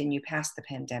continue past the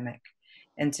pandemic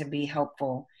and to be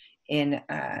helpful in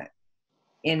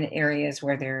areas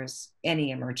where there's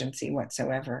any emergency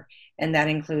whatsoever. And that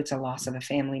includes a loss of a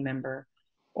family member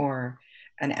or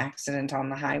an accident on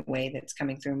the highway that's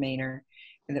coming through Manor,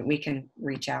 that we can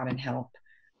reach out and help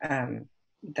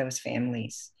those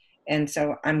families. And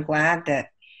so I'm glad that,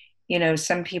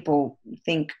 some people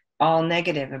think all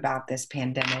negative about this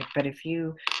pandemic, but if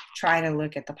you try to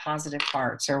look at the positive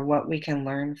parts or what we can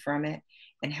learn from it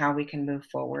and how we can move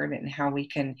forward and how we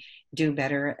can do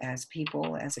better as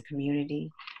people, as a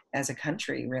community, as a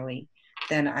country, really,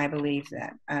 then I believe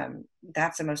that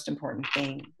that's the most important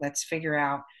thing. Let's figure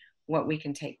out what we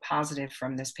can take positive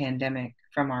from this pandemic,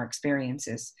 from our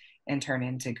experiences, and turn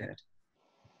into good.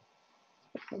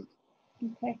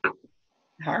 Okay.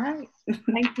 All right.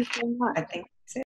 Thank you so much. I think